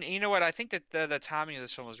 And you know what? I think that the timing of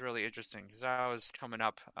this film was really interesting because I was coming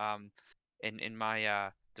up in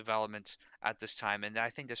my development at this time, and I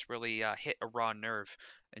think this really hit a raw nerve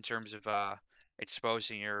in terms of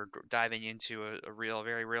exposing or diving into a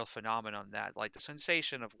very real phenomenon that, like, the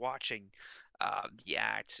sensation of watching the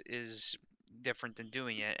act is different than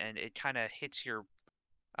doing it, and it kind of hits your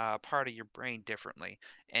part of your brain differently,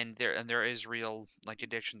 and there is real, like,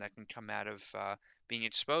 addiction that can come out of being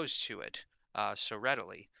exposed to it so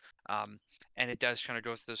readily. And it does kind of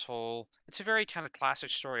go through this whole, it's a very kind of classic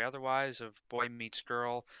story otherwise of boy meets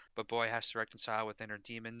girl, but boy has to reconcile with inner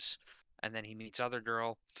demons, and then he meets other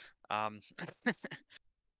girl.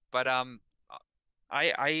 But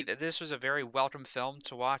this was a very welcome film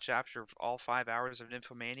to watch after all 5 hours of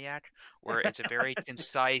Nymphomaniac, where it's a very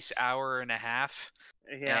concise hour and a half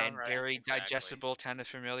and very digestible, kind of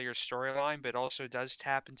familiar storyline, but also does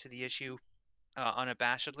tap into the issue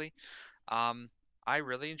unabashedly. I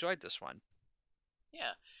really enjoyed this one.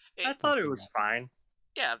 Yeah. I thought it was fine.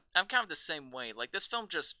 Yeah, I'm kind of the same way. Like, this film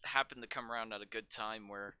just happened to come around at a good time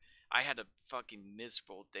where I had a fucking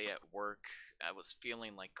miserable day at work. I was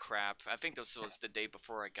feeling like crap. I think this was the day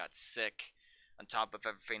before I got sick on top of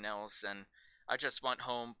everything else, and I just went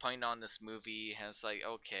home, putting on this movie, and it's like,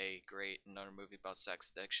 okay, great, another movie about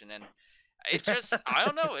sex addiction, and it just, I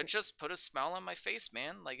don't know, it just put a smile on my face,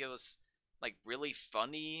 man. Like, it was like really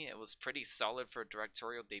funny. It was pretty solid for a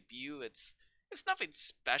directorial debut. It's nothing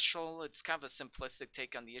special. It's kind of a simplistic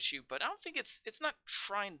take on the issue, but I don't think it's not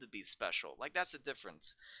trying to be special. Like that's the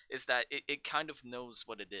difference. Is that it kind of knows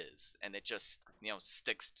what it is, and it just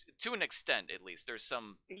sticks to an extent at least. There's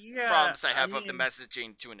some problems I have with the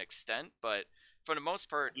messaging to an extent, but for the most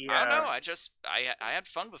part, I don't know. I had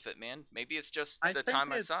fun with it, man. Maybe it's just the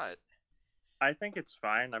time I saw it. I think it's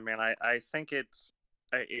fine. I mean, I think it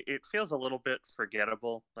feels a little bit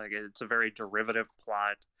forgettable. Like it's a very derivative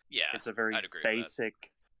plot. Yeah, it's a very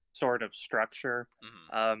basic sort of structure.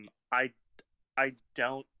 Mm-hmm. I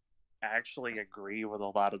don't actually agree with a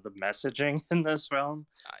lot of the messaging in this film.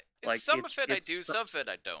 Some of it I do, some of it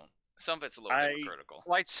I don't. Some of it's a little hypocritical.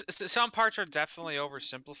 Like some parts are definitely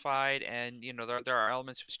oversimplified, and there are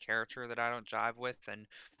elements of his character that I don't jive with, and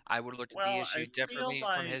I would look at the issue differently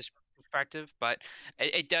from his perspective. But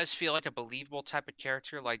it does feel like a believable type of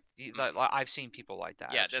character. Like I've seen people like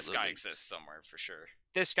that. Yeah, absolutely. This guy exists somewhere for sure.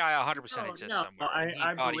 This guy 100% exists somewhere.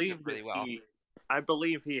 I believe that I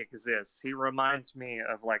believe he exists. He reminds me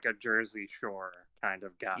of like a Jersey Shore kind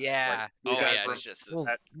of guy. Yeah.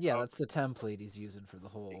 That's the template he's using for the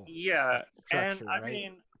whole. Yeah, structure, and I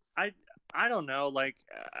mean, I don't know. Like,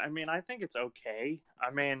 I mean, I think it's okay.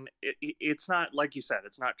 I mean, it's not like you said.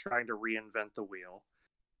 It's not trying to reinvent the wheel.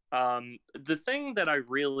 The thing that I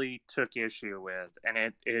really took issue with,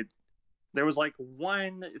 and there was like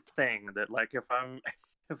one thing that, like, if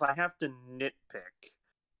I have to nitpick,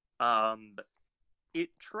 it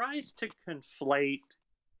tries to conflate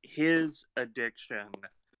his addiction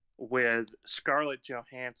with Scarlett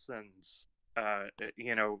Johansson's,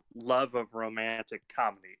 love of romantic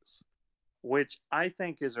comedies, which I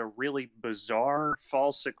think is a really bizarre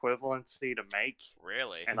false equivalency to make.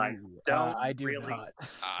 Really? And I don't. I do really... not.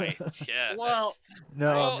 Yeah. Well,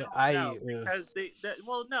 no, because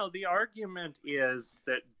the argument is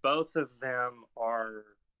that both of them are,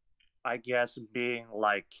 I guess, being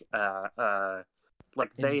like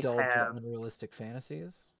they have unrealistic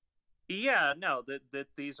fantasies. Yeah, no, that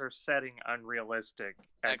these are setting unrealistic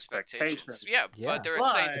expectations. Yeah, but they're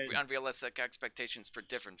saying unrealistic expectations for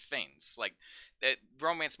different things. Like,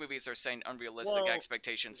 romance movies are saying unrealistic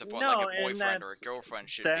expectations of what like a boyfriend or a girlfriend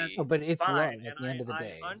should be. Oh, but it's fine, love at the end of the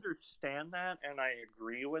day. I understand that, and I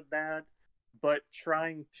agree with that. But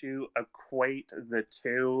trying to equate the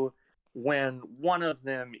two when one of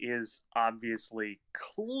them is obviously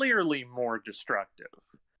clearly more destructive.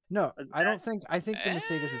 No, I don't think. I think the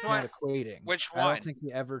mistake is it's not equating. Which one? I don't think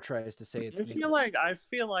he ever tries to say it's. I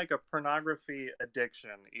feel like a pornography addiction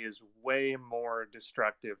is way more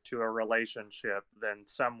destructive to a relationship than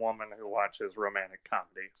some woman who watches romantic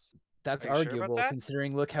comedies. That's arguable,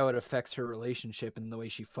 considering look how it affects her relationship and the way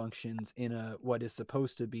she functions in what is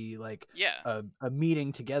supposed to be like a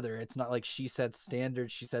meeting together. It's not like she sets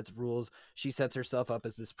standards, she sets rules, she sets herself up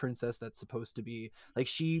as this princess that's supposed to be like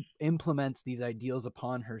she implements these ideals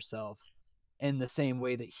upon herself in the same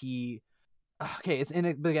way that he. Okay, it's in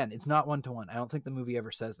it, but again, it's not one-to-one. I don't think the movie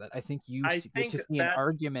ever says that. I think you get to see an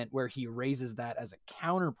argument where he raises that as a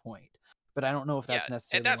counterpoint. But I don't know if that's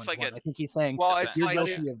necessarily and that's like I think he's saying, if you're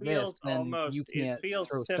guilty of this, then you can't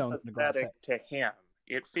throw stones in the glass. To him,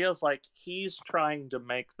 it feels like he's trying to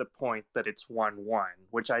make the point that it's 1-1,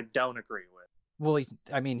 which I don't agree with. Well, he's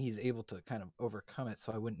able to kind of overcome it,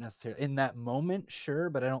 so I wouldn't necessarily in that moment, sure,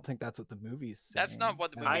 but I don't think that's what the movie's saying. That's not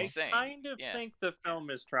what the movie's saying. I kind of think the film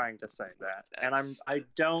is trying to say that, and I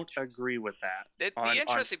don't agree with that. The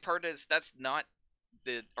interesting part is that's not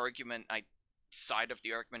the argument side of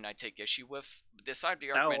the argument I take issue with. The side of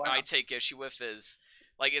the argument I take issue with is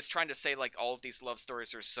like it's trying to say like all of these love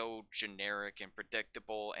stories are so generic and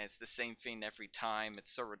predictable and it's the same thing every time,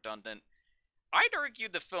 it's so redundant. I'd argue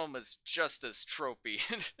the film is just as tropey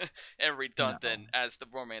and redundant as the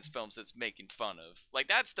romance films it's making fun of. Like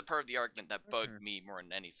that's the part of the argument that bugged me more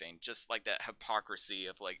than anything, just like that hypocrisy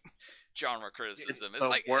of like genre criticism. It's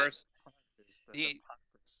like worst.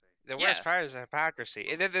 The worst part is the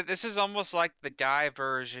hypocrisy. This is almost like the guy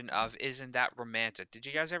version of Isn't That Romantic? Did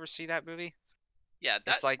you guys ever see that movie? Yeah,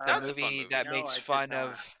 it's like the movie that makes fun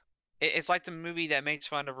of. It's like the movie that makes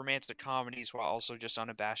fun of romantic comedies while also just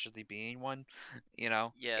unabashedly being one. Yeah.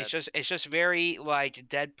 It's just very like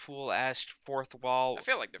Deadpool-esque fourth wall. I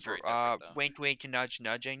feel like they're very different, though. Wink, wink, nudge,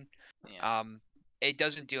 nudging. Yeah. It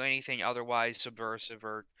doesn't do anything otherwise subversive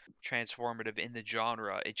or transformative in the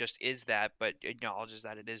genre. It just is that, but acknowledges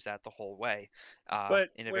that it is that the whole way.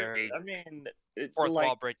 In a very fourth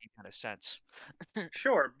wall breaking kind of sense.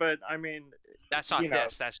 Sure, but I mean that's not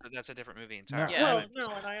this. That's a different movie entirely. Yeah. Well, no,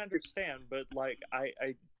 and I understand, but like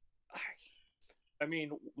I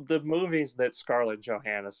mean, the movies that Scarlett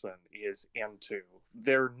Johansson is into,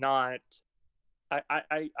 they're not.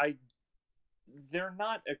 I they're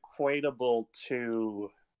not equatable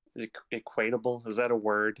to. Equatable, is that a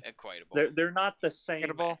word? Equatable. They're not the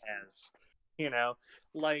same as, you know,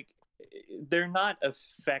 like they're not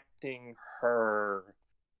affecting her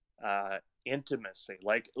intimacy.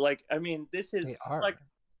 Like I mean, this is like,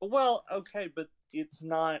 well, okay, but it's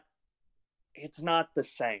not the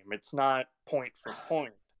same. It's not point for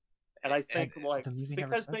point. And I think like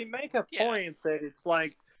because they make a point that it's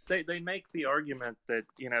like they make the argument that,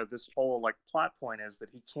 you know, this whole like plot point is that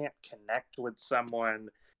he can't connect with someone.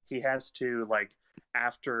 He has to, like,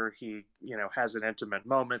 after he, you know, has an intimate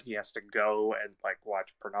moment, he has to go and like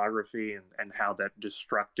watch pornography, and how that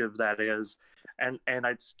destructive that is. And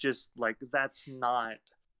it's just like that's not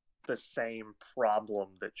the same problem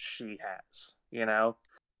that she has, you know?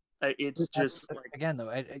 It's just like, again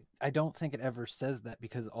though, I don't think it ever says that,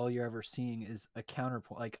 because all you're ever seeing is a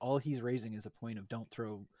counterpoint. Like all he's raising is a point of don't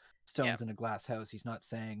throw stones in a glass house. He's not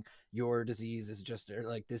saying your disease is just, or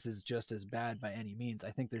like this is just as bad by any means.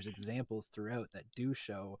 I think there's examples throughout that do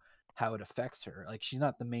show how it affects her. Like she's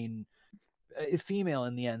not the main female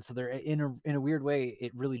in the end, so they're in a weird way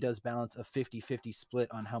it really does balance a 50-50 split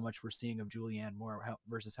on how much we're seeing of Julianne Moore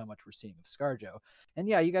versus how much we're seeing of ScarJo. And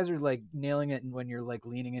yeah, you guys are like nailing it when you're like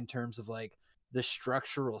leaning in terms of like the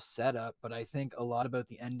structural setup, but I think a lot about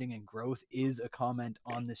the ending and growth is a comment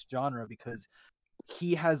on this genre, because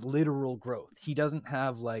he has literal growth. He doesn't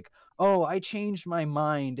have like, oh, I changed my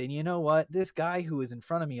mind, and you know what, this guy who was in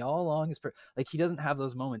front of me all along is like, he doesn't have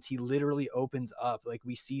those moments. He literally opens up. Like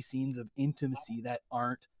we see scenes of intimacy that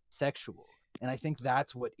aren't sexual, and I think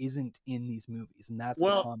that's what isn't in these movies, and that's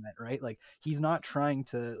the comment, right? Like he's not trying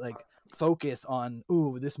to like focus on,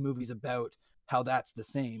 ooh, this movie's about how that's the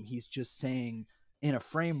same. He's just saying in a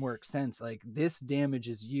framework sense, like this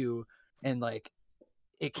damages you, and like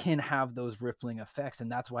it can have those rippling effects,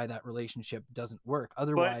 and that's why that relationship doesn't work.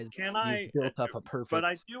 Otherwise, you've built up a perfect. But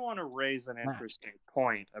I do want to raise an interesting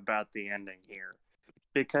point about the ending here,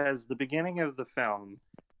 because the beginning of the film,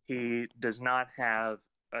 he does not have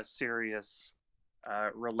a serious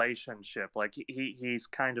relationship. Like he's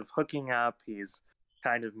kind of hooking up. He's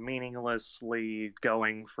kind of meaninglessly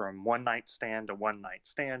going from one night stand to one night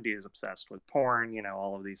stand. He is obsessed with porn, you know,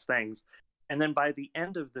 all of these things. And then by the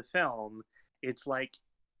end of the film, it's like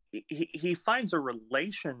he finds a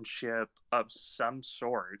relationship of some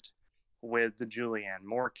sort with the Julianne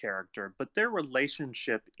Moore character, but their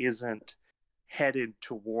relationship isn't headed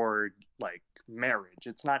toward like marriage.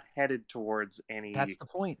 It's not headed towards any. That's the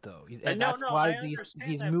point, though. That's why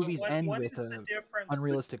these movies end with an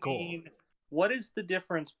unrealistic goal. What is the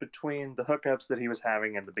difference between the hookups that he was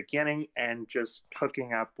having in the beginning and just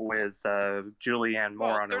hooking up with Julianne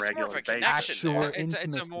Moore on a regular basis?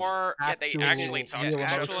 It's a more they actually talk about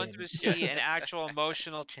actual intimacy and actual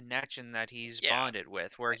emotional connection that he's bonded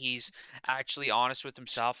with, where he's actually honest with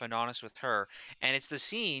himself and honest with her. And it's the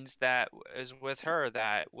scenes that is with her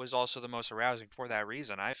that was also the most arousing for that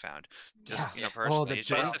reason, I found. Just you know, personally, it's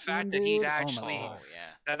just the fact that he's actually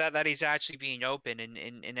that he's actually being open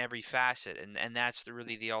in every facet. And that's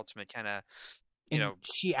really the ultimate kind of, you know.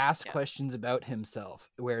 She asks questions about himself,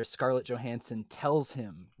 where Scarlett Johansson tells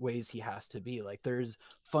him ways he has to be. Like there's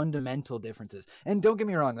fundamental differences. And don't get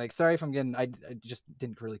me wrong, like sorry if I'm getting, I just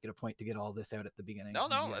didn't really get a point to get all this out at the beginning. No,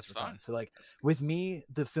 that's fine. So like with me,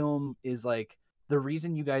 the film is like, the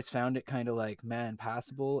reason you guys found it kind of like, man,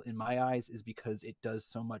 passable in my eyes is because it does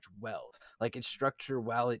so much well. Like its structure,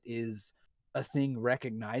 while it is a thing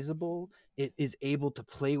recognizable, it is able to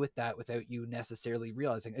play with that without you necessarily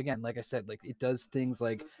realizing. Again, like I said, like it does things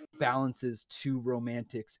like balances two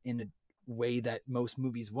romantics in a way that most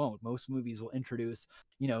movies won't. Most movies will introduce,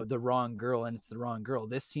 you know, the wrong girl, and it's the wrong girl.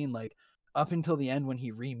 This scene, like up until the end when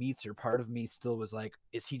he re-meets her, part of me still was like,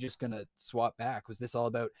 is he just gonna swap back? Was this all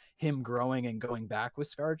about him growing and going back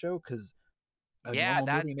with ScarJo? Because a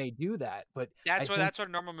normal movie may do that, but that's what a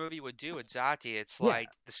normal movie would do. Exactly. It's like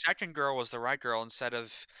the second girl was the right girl, instead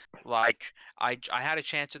of like I had a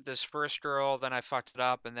chance with this first girl, then I fucked it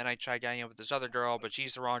up, and then I tried getting it with this other girl, but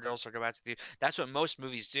she's the wrong girl, so I go back to the. That's what most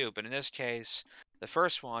movies do. But in this case, the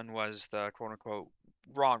first one was the quote unquote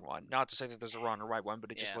wrong one. Not to say that there's a wrong or right one,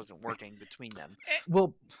 but it just wasn't working between them.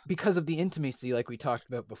 Well, because of the intimacy, like we talked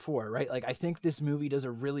about before, right? Like I think this movie does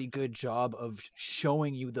a really good job of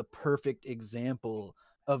showing you the perfect example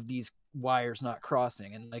of these wires not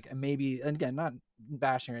crossing. And like maybe, and again, not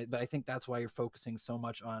bashing it, but I think that's why you're focusing so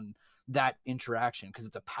much on that interaction, because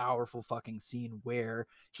it's a powerful fucking scene where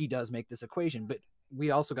he does make this equation. But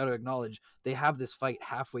we also got to acknowledge they have this fight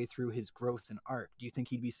halfway through his growth and arc. Do you think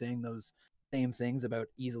he'd be saying those same things about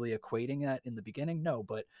easily equating that in the beginning. No,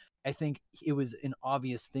 but I think it was an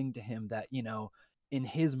obvious thing to him that, you know, in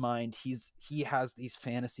his mind, he has these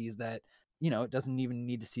fantasies that, you know, it doesn't even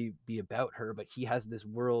need to be about her, but he has this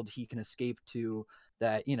world he can escape to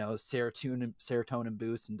that, you know, serotonin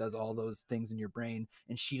boosts and does all those things in your brain.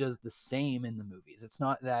 And she does the same in the movies. It's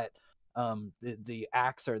not that the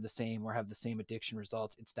acts are the same or have the same addiction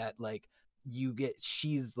results. It's that like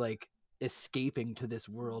she's like escaping to this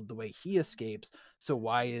world the way he escapes. So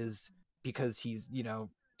why is, because he's, you know,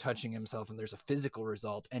 touching himself and there's a physical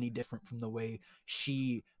result, any different from the way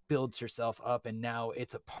she builds herself up and now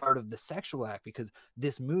it's a part of the sexual act, because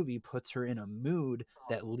this movie puts her in a mood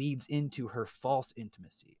that leads into her false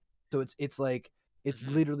intimacy. So it's like it's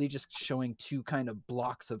literally just showing two kind of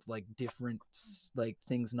blocks of like different like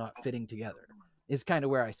things not fitting together is kind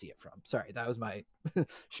of where I see it from. Sorry, that was my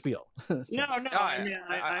spiel. No, I mean,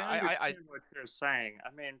 I understand what you're saying.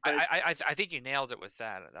 I mean, but... I think you nailed it with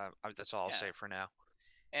that. That's all I'll say for now.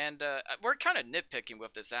 And we're kind of nitpicking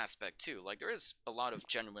with this aspect too. Like, there is a lot of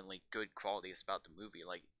genuinely good qualities about the movie.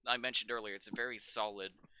 Like I mentioned earlier, it's a very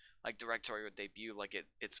solid, like, directorial debut. Like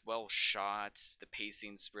it's well shot. The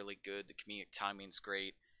pacing's really good. The comedic timing's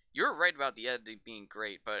great. You're right about the editing being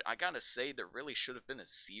great, but I gotta say there really should have been a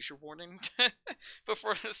seizure warning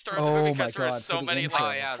before the start of the movie, because there were so many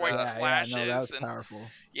like quick flashes. No, that was powerful.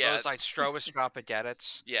 Yeah, those like stroboscopic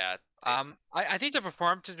edits. Yeah. I think the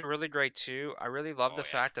performances are really great too. I really love the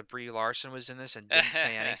fact that Brie Larson was in this and didn't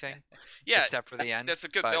say anything. Except for the end. That's a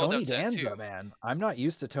good build Tony up to Danza, too. man. I'm not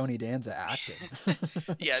used to Tony Danza acting.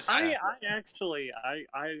 I actually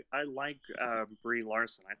like Brie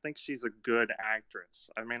Larson. I think she's a good actress.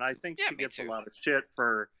 I mean, I think she gets a lot of shit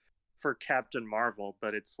for Captain Marvel,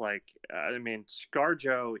 but it's like, I mean,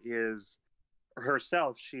 ScarJo is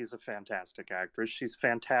herself. She's a fantastic actress. She's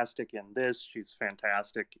fantastic in this. She's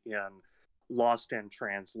fantastic in Lost in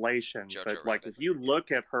Translation. But like, if you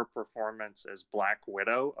look at her performance as Black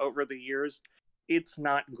Widow over the years, it's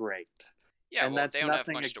not great. Yeah, and well, that's they don't have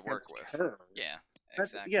much to work with. Her. Yeah,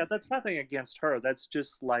 exactly. That's nothing against her. That's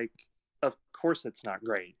just like, of course it's not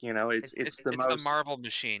great. You know, it's the Marvel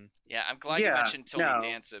machine. Yeah, I'm glad you mentioned Tony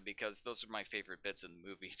Danza, because those are my favorite bits in the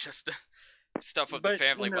movie. Just the stuff with the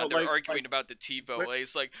family, you know, when they're arguing about the TiVo.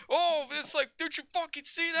 It's like, oh, it's like, did you fucking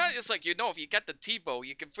see that? It's like, you know, if you get the TiVo,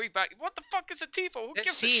 you can free back. What the fuck is a TiVo? Who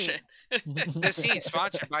gives a shit? The scene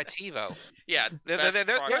sponsored by TiVo. Yeah, there's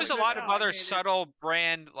a lot of other subtle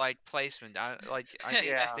brand like placement. I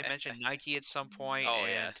think they mentioned Nike at some point. Oh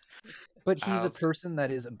yeah. But he's a person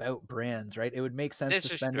that is about brands, right? It would make sense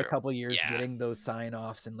to spend a couple years getting those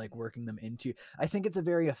sign-offs and like working them into. I think it's a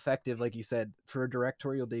very effective, like you said, for a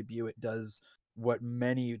directorial debut. It does what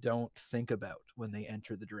many don't think about when they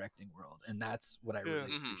enter the directing world, and that's what I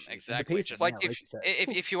really appreciate. Exactly. Just like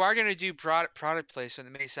if you are going to do product placement,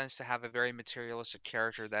 it makes sense to have a very materialistic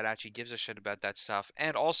character that actually gives a shit about that stuff,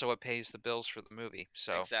 and also it pays the bills for the movie.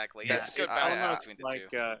 So exactly, it's a good balance between the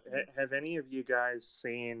two. Have any of you guys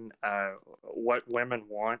seen What Women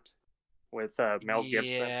Want with Mel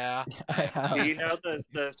Gibson? Yeah. Do you know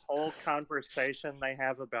the whole conversation they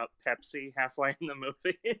have about Pepsi halfway in the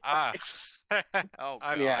movie? I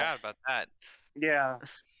forgot about that. Yeah.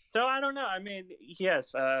 So I don't know. I mean,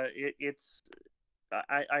 yes, it's.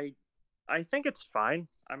 I think it's fine.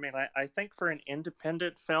 I mean, I think for an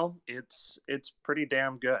independent film, it's pretty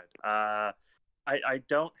damn good. I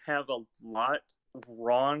don't have a lot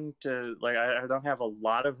wrong to like. I don't have a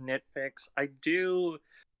lot of nitpicks.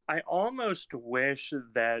 I almost wish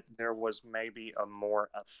that there was maybe a more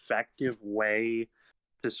effective way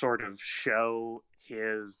to sort of show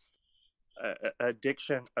his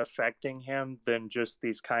addiction affecting him than just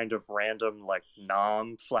these kind of random like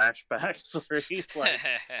nom flashbacks where he's like,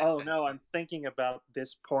 oh no, I'm thinking about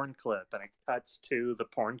this porn clip, and it cuts to the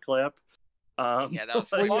porn clip. Yeah, that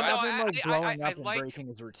was like, you have him like blowing up and breaking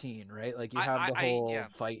his routine, right? Like you have the whole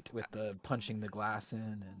fight with the punching the glass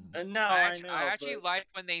in, and I actually like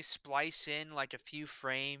when they splice in like a few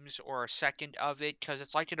frames or a second of it, because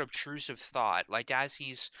it's like an obtrusive thought. Like as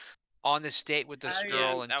he's on this date with this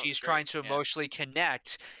girl and she's trying to emotionally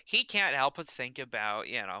connect, he can't help but think about,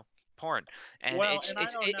 you know, porn. And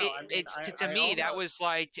to me that was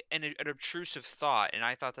like an obtrusive thought, and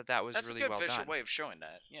I thought that was really well done. That's a good visual way of showing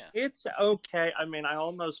that. Yeah, it's okay. I mean, I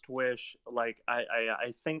almost wish, like,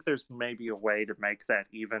 I think there's maybe a way to make that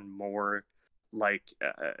even more like,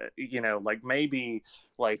 you know, like maybe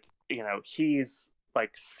like, you know, he's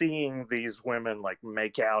like seeing these women like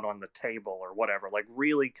make out on the table or whatever, like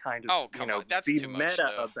really kind of, you know, be meta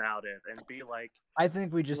about it and be like, I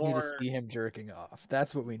think we just need to see him jerking off.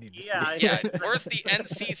 That's what we need to see. Yeah, where's the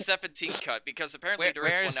NC-17 cut? Because apparently there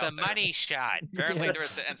is one out there. Where's the money shot? Apparently there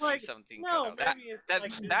is the NC-17 cut out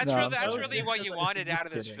there. That's really what you wanted out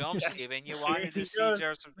of this film, Steven. You wanted to see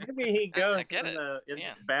Joseph. Maybe he goes in the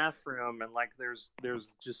bathroom and like there's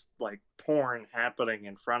just like porn happening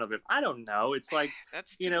in front of him. I don't know. It's like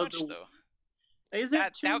that's too much though. Is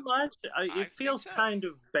it too much? It feels kind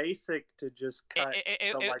of basic to just cut.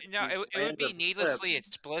 It would be needlessly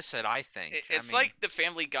explicit, I think. It's like the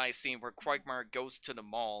Family Guy scene where Quagmire goes to the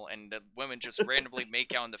mall and the women just randomly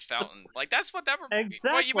make out in the fountain. Like that's what that would be.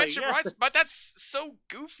 Well, you mentioned Rise, but that's so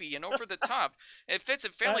goofy and over the top. It fits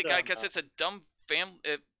in Family Guy because it's a dumb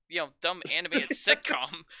dumb animated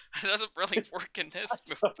sitcom. It doesn't really work in this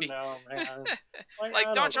movie. No, man.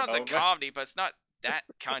 Like Don John's a comedy, but it's not that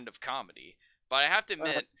kind of comedy. But I have to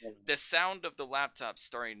admit, the sound of the laptop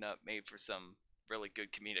starting up made for some really good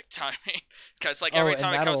comedic timing. Because like every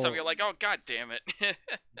time it comes up, you're like, oh god damn it.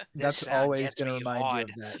 That's always gonna remind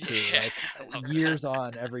you of that too. Like years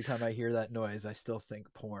on, every time I hear that noise, I still think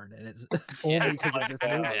porn, and it's only because of this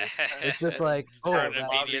movie. It's just like,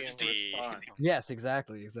 yes,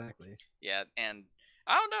 exactly. Yeah, and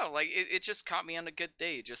I don't know, like it just caught me on a good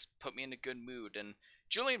day. It just put me in a good mood. And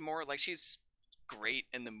Julianne Moore, like she's great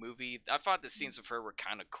in the movie. I thought the scenes of her were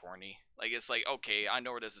kind of corny. Like it's like, okay, I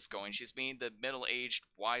know where this is going. She's being the middle-aged,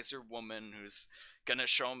 wiser woman who's gonna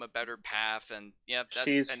show him a better path, and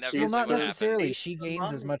that's well, not necessarily. She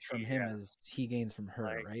gains as much from him as he gains from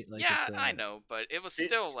her, right? Like, I know, but it was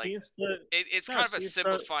still like it's kind of a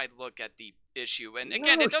simplified look at the issue. And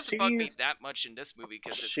again, it doesn't bug me that much in this movie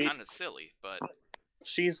because it's kind of silly, but.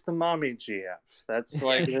 She's the mommy GF. That's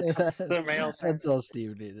like it's the male. That's all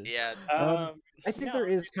Steve needed. Yeah. I think there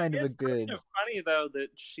is kind of a good. Kind of funny though that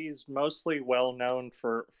she's mostly well known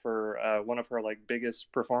for one of her like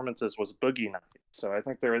biggest performances was Boogie Nights. So I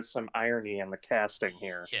think there is some irony in the casting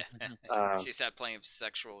here. Yeah. She's had plenty of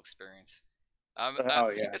sexual experience.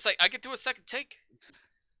 It's like I could do a second take.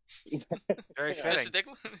 Very fitting.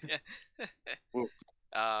 Yeah.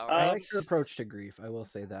 I like her approach to grief. I will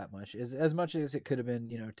say that much. As much as it could have been,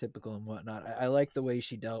 typical and whatnot. I like the way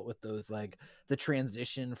she dealt with those, like the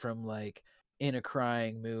transition from like in a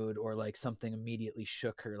crying mood or like something immediately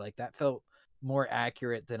shook her. Like that felt more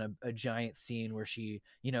accurate than a giant scene where she,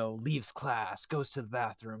 leaves class, goes to the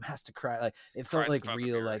bathroom, has to cry. Like it felt like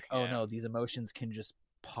real. Like oh no, these emotions can just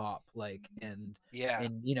pop. Like and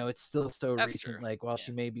it's still so recent. True. Like while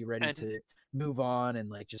she may be ready to move on and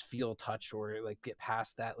like just feel touch or like get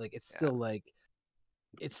past that, like it's still like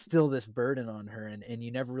it's still this burden on her, and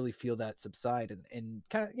you never really feel that subside, and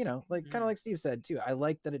kind of like Steve said too, I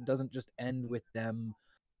like that it doesn't just end with them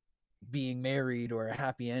being married or a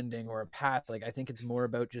happy ending or a path. Like I think it's more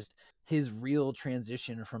about just his real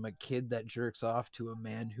transition from a kid that jerks off to a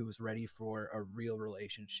man who's ready for a real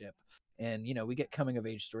relationship. And we get coming of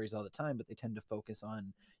age stories all the time, but they tend to focus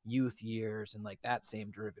on youth years and like that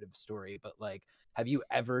same derivative story. But like, have you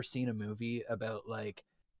ever seen a movie about like,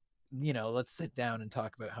 let's sit down and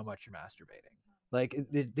talk about how much you're masturbating? Like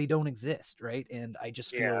they don't exist, right? And I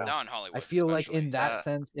just feel not in Hollywood, I feel like in that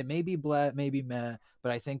sense, it may be blah, maybe meh,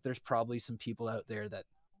 but I think there's probably some people out there that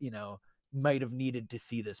might have needed to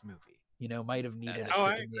see this movie. Might have needed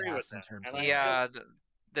a kick in the ass in terms of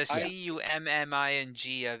the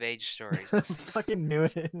CUMMING of age stories. Fucking knew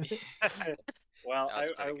it. Well,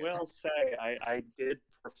 I will say I did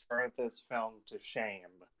prefer this film to Shame.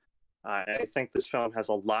 I think this film has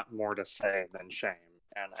a lot more to say than Shame,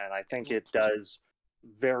 and I think it does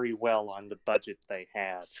very well on the budget they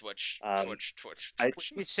had. Twitch.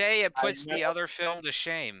 You say it puts the other film to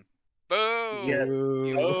shame. Boom! Yes.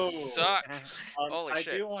 You suck. Holy I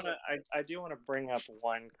shit. I do want to bring up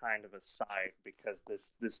one kind of aside because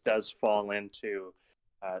this does fall into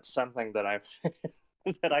something that I've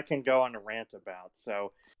that I can go on a rant about.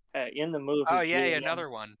 So in the movie, another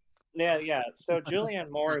one. Yeah. So Julianne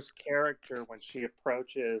Moore's character, when she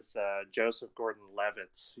approaches Joseph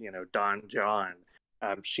Gordon-Levitt's, Don John,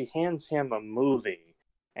 she hands him a movie.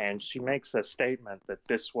 And she makes a statement that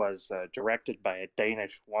this was directed by a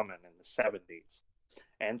Danish woman in the 70s.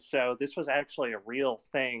 And so this was actually a real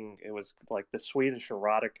thing. It was like the Swedish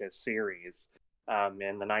erotica series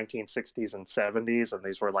in the 1960s and 70s. And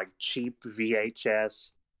these were like cheap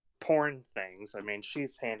VHS porn things. I mean,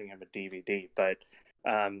 she's handing him a DVD. But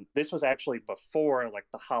this was actually before like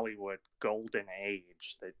the Hollywood golden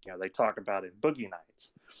age that they talk about in Boogie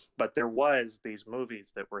Nights. But there was these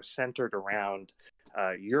movies that were centered around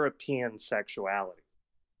European sexuality,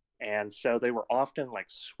 and so they were often like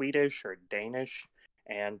Swedish or Danish.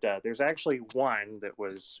 And there's actually one that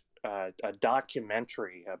was a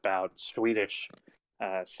documentary about Swedish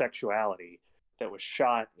sexuality that was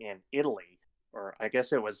shot in Italy, or I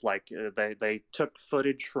guess it was like they took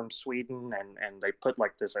footage from Sweden and they put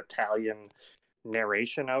like this Italian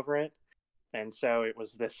narration over it, and so it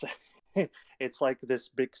was this. It's like this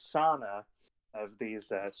big sauna of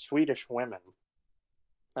these Swedish women,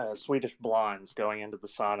 Swedish blondes going into the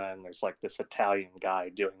sauna, and there's like this Italian guy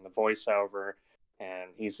doing the voiceover,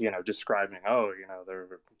 and he's describing, oh,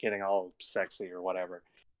 they're getting all sexy or whatever.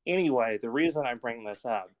 Anyway, the reason I bring this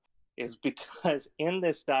up is because in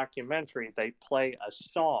this documentary they play a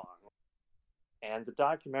song, and the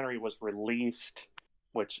documentary was released,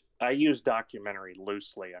 which I use documentary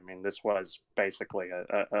loosely. I mean, this was basically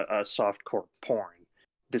a softcore porn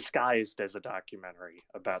disguised as a documentary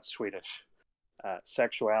about Swedish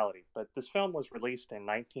sexuality. But this film was released in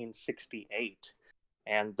 1968,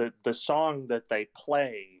 and the song that they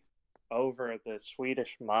play over the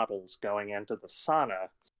Swedish models going into the sauna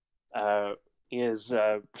is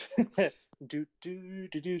do do do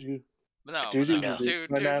do do. No.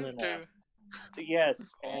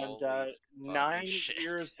 Yes, and 9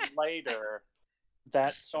 years later,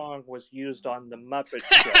 that song was used on The Muppet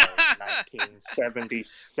Show in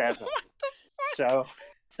 1977. So,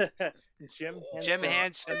 Jim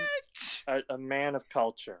Henson, a man of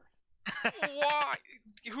culture. Why?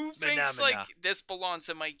 Who thinks like this belongs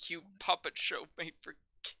in my cute puppet show made for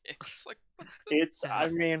kids? Like, it's. I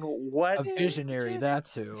mean, what a visionary?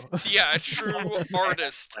 That's who. Yeah, a true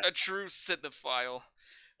artist, a true cinephile.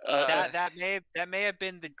 That may have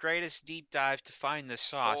been the greatest deep dive to find the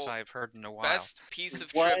sauce I've heard in a while. Best piece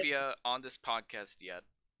of trivia on this podcast yet.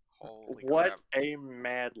 Holy what crap. A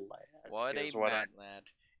mad lad! What a mad lad!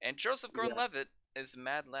 And Joseph Gordon-Levitt is a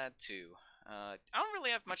mad lad too. I don't really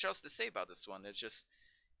have much else to say about this one. It's just,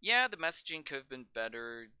 yeah, the messaging could have been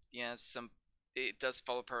better. Yeah, it does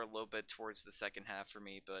fall apart a little bit towards the second half for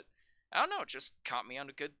me, but I don't know, it just caught me on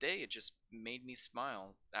a good day. It just made me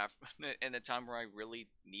smile in a time where I really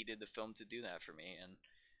needed the film to do that for me, and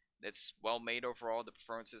it's well made overall. The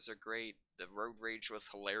performances are great. The road rage was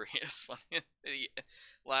hilarious.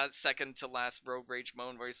 The second to last road rage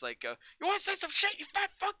moment where he's like, you want to say some shit, you fat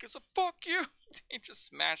fuck? It's a fuck you. He just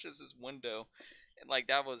smashes his window, and like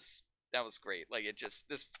that was great. Like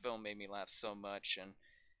this film made me laugh so much, and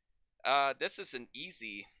this is an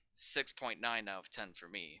easy 6.9 out of 10 for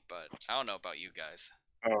me, but I don't know about you guys.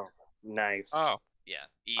 Oh, nice. Oh, yeah,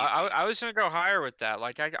 easy. I was gonna go higher with that.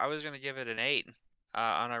 Like I was gonna give it an 8.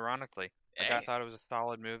 Unironically, like, I thought it was a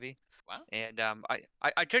solid movie. Wow. And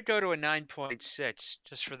I could go to a 9.6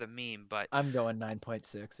 just for the meme, but I'm going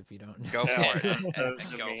 9.6 if you don't. Go for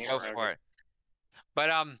it. Go for it. But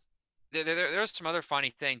there's some other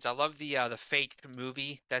funny things. I love the fake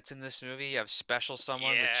movie that's in this movie of Special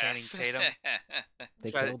Someone with Channing Tatum.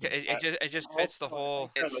 It just fits the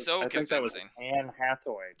whole. It's so convincing. I think that was Anne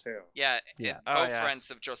Hathaway too. Yeah. Both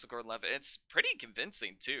friends of Joseph Gordon-Levitt. It's pretty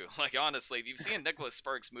convincing too. Like honestly, if you've seen a Nicholas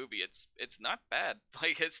Sparks movie, it's not bad.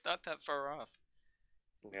 Like it's not that far off.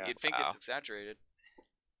 Yeah. You'd think it's exaggerated.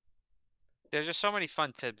 There's just so many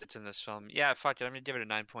fun tidbits in this film. Yeah, fuck it. I'm gonna give it a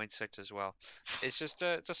 9.6 as well. It's just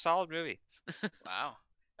it's a solid movie. Wow.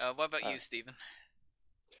 What about you, Steven?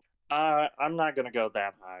 I'm not gonna go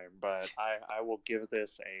that high, but I will give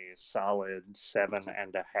this a solid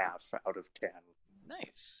 7.5 out of 10.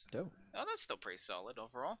 Nice. Dope. Oh, that's still pretty solid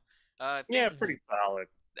overall. Yeah, pretty solid.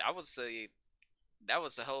 That was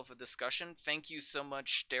a hell of a discussion. Thank you so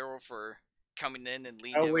much, Daryl, for coming in and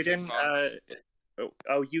leading. Oh, we didn't.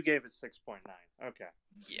 Oh, you gave it 6.9. Okay.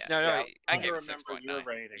 Yeah. No, I gave it 6.9. Your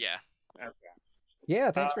rating. Yeah. Okay.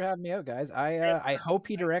 Yeah, thanks for having me out, guys. I hope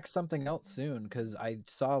he directs something else soon, because I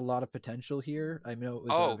saw a lot of potential here. I know it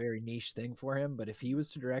was a very niche thing for him, but if he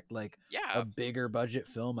was to direct like a bigger budget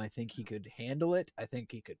film, I think he could handle it. I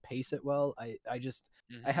think he could pace it well. I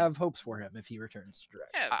have hopes for him if he returns to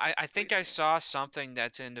direct. Yeah, I think I saw something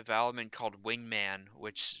that's in development called Wingman,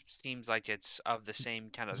 which seems like it's of the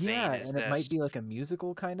same kind of vein as and this. It might be like a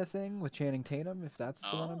musical kind of thing with Channing Tatum, if that's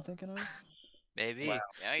the one I'm thinking of. Maybe. Wow.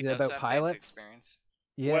 Yeah, he does about have pilots. Experience.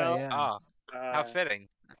 Yeah, how fitting.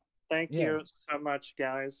 Thank you so much,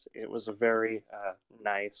 guys. It was a very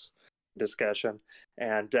nice discussion,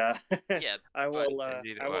 and I will.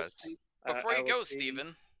 Before you go,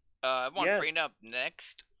 Steven, I want to bring up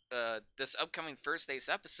next this upcoming Thursday's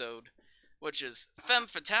episode, which is Femme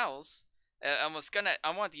Fatales. I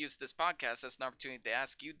wanted to use this podcast as an opportunity to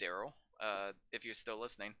ask you, Daryl, if you're still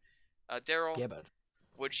listening. Daryl,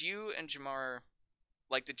 would you and Jamar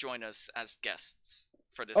like to join us as guests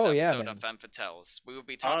for this episode of Femme Fatales? We will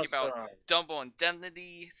be talking about Double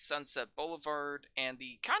Indemnity, Sunset Boulevard, and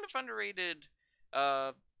the kind of underrated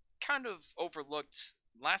kind of overlooked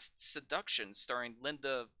Last Seduction, starring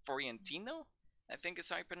Linda Fiorentino, I think is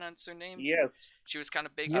how you pronounce her name. Yes. She was kind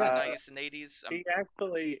of big in the 90s and 80s. She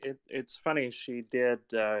actually, it's funny, she did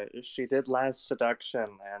Last Seduction,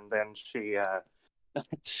 and then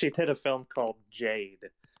she did a film called Jade,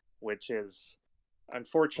 which is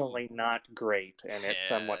unfortunately not great, and it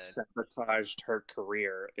somewhat sabotaged her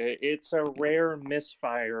career. It's a rare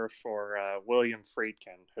misfire for William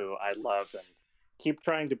Friedkin, who I love and keep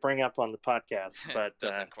trying to bring up on the podcast, but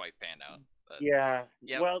doesn't quite pan out. But... Yeah.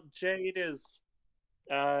 Well, Jade is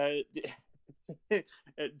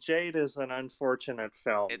Jade is an unfortunate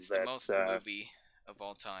film. It's the most movie of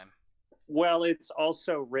all time. Well, it's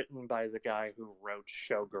also written by the guy who wrote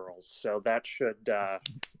Showgirls, so that should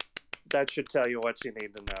tell you what you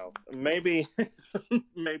need to know.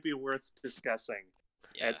 Maybe worth discussing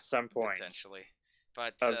at some point. Potentially.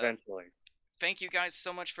 But eventually. Thank you guys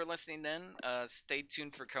so much for listening in. Stay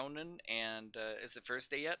tuned for Conan, and is it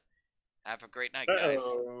Thursday yet? Have a great night, guys.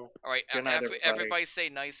 All right, everybody say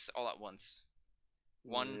nice all at once.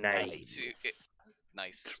 One, nice. Two,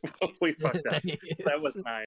 nice. We fucked up. That was nice.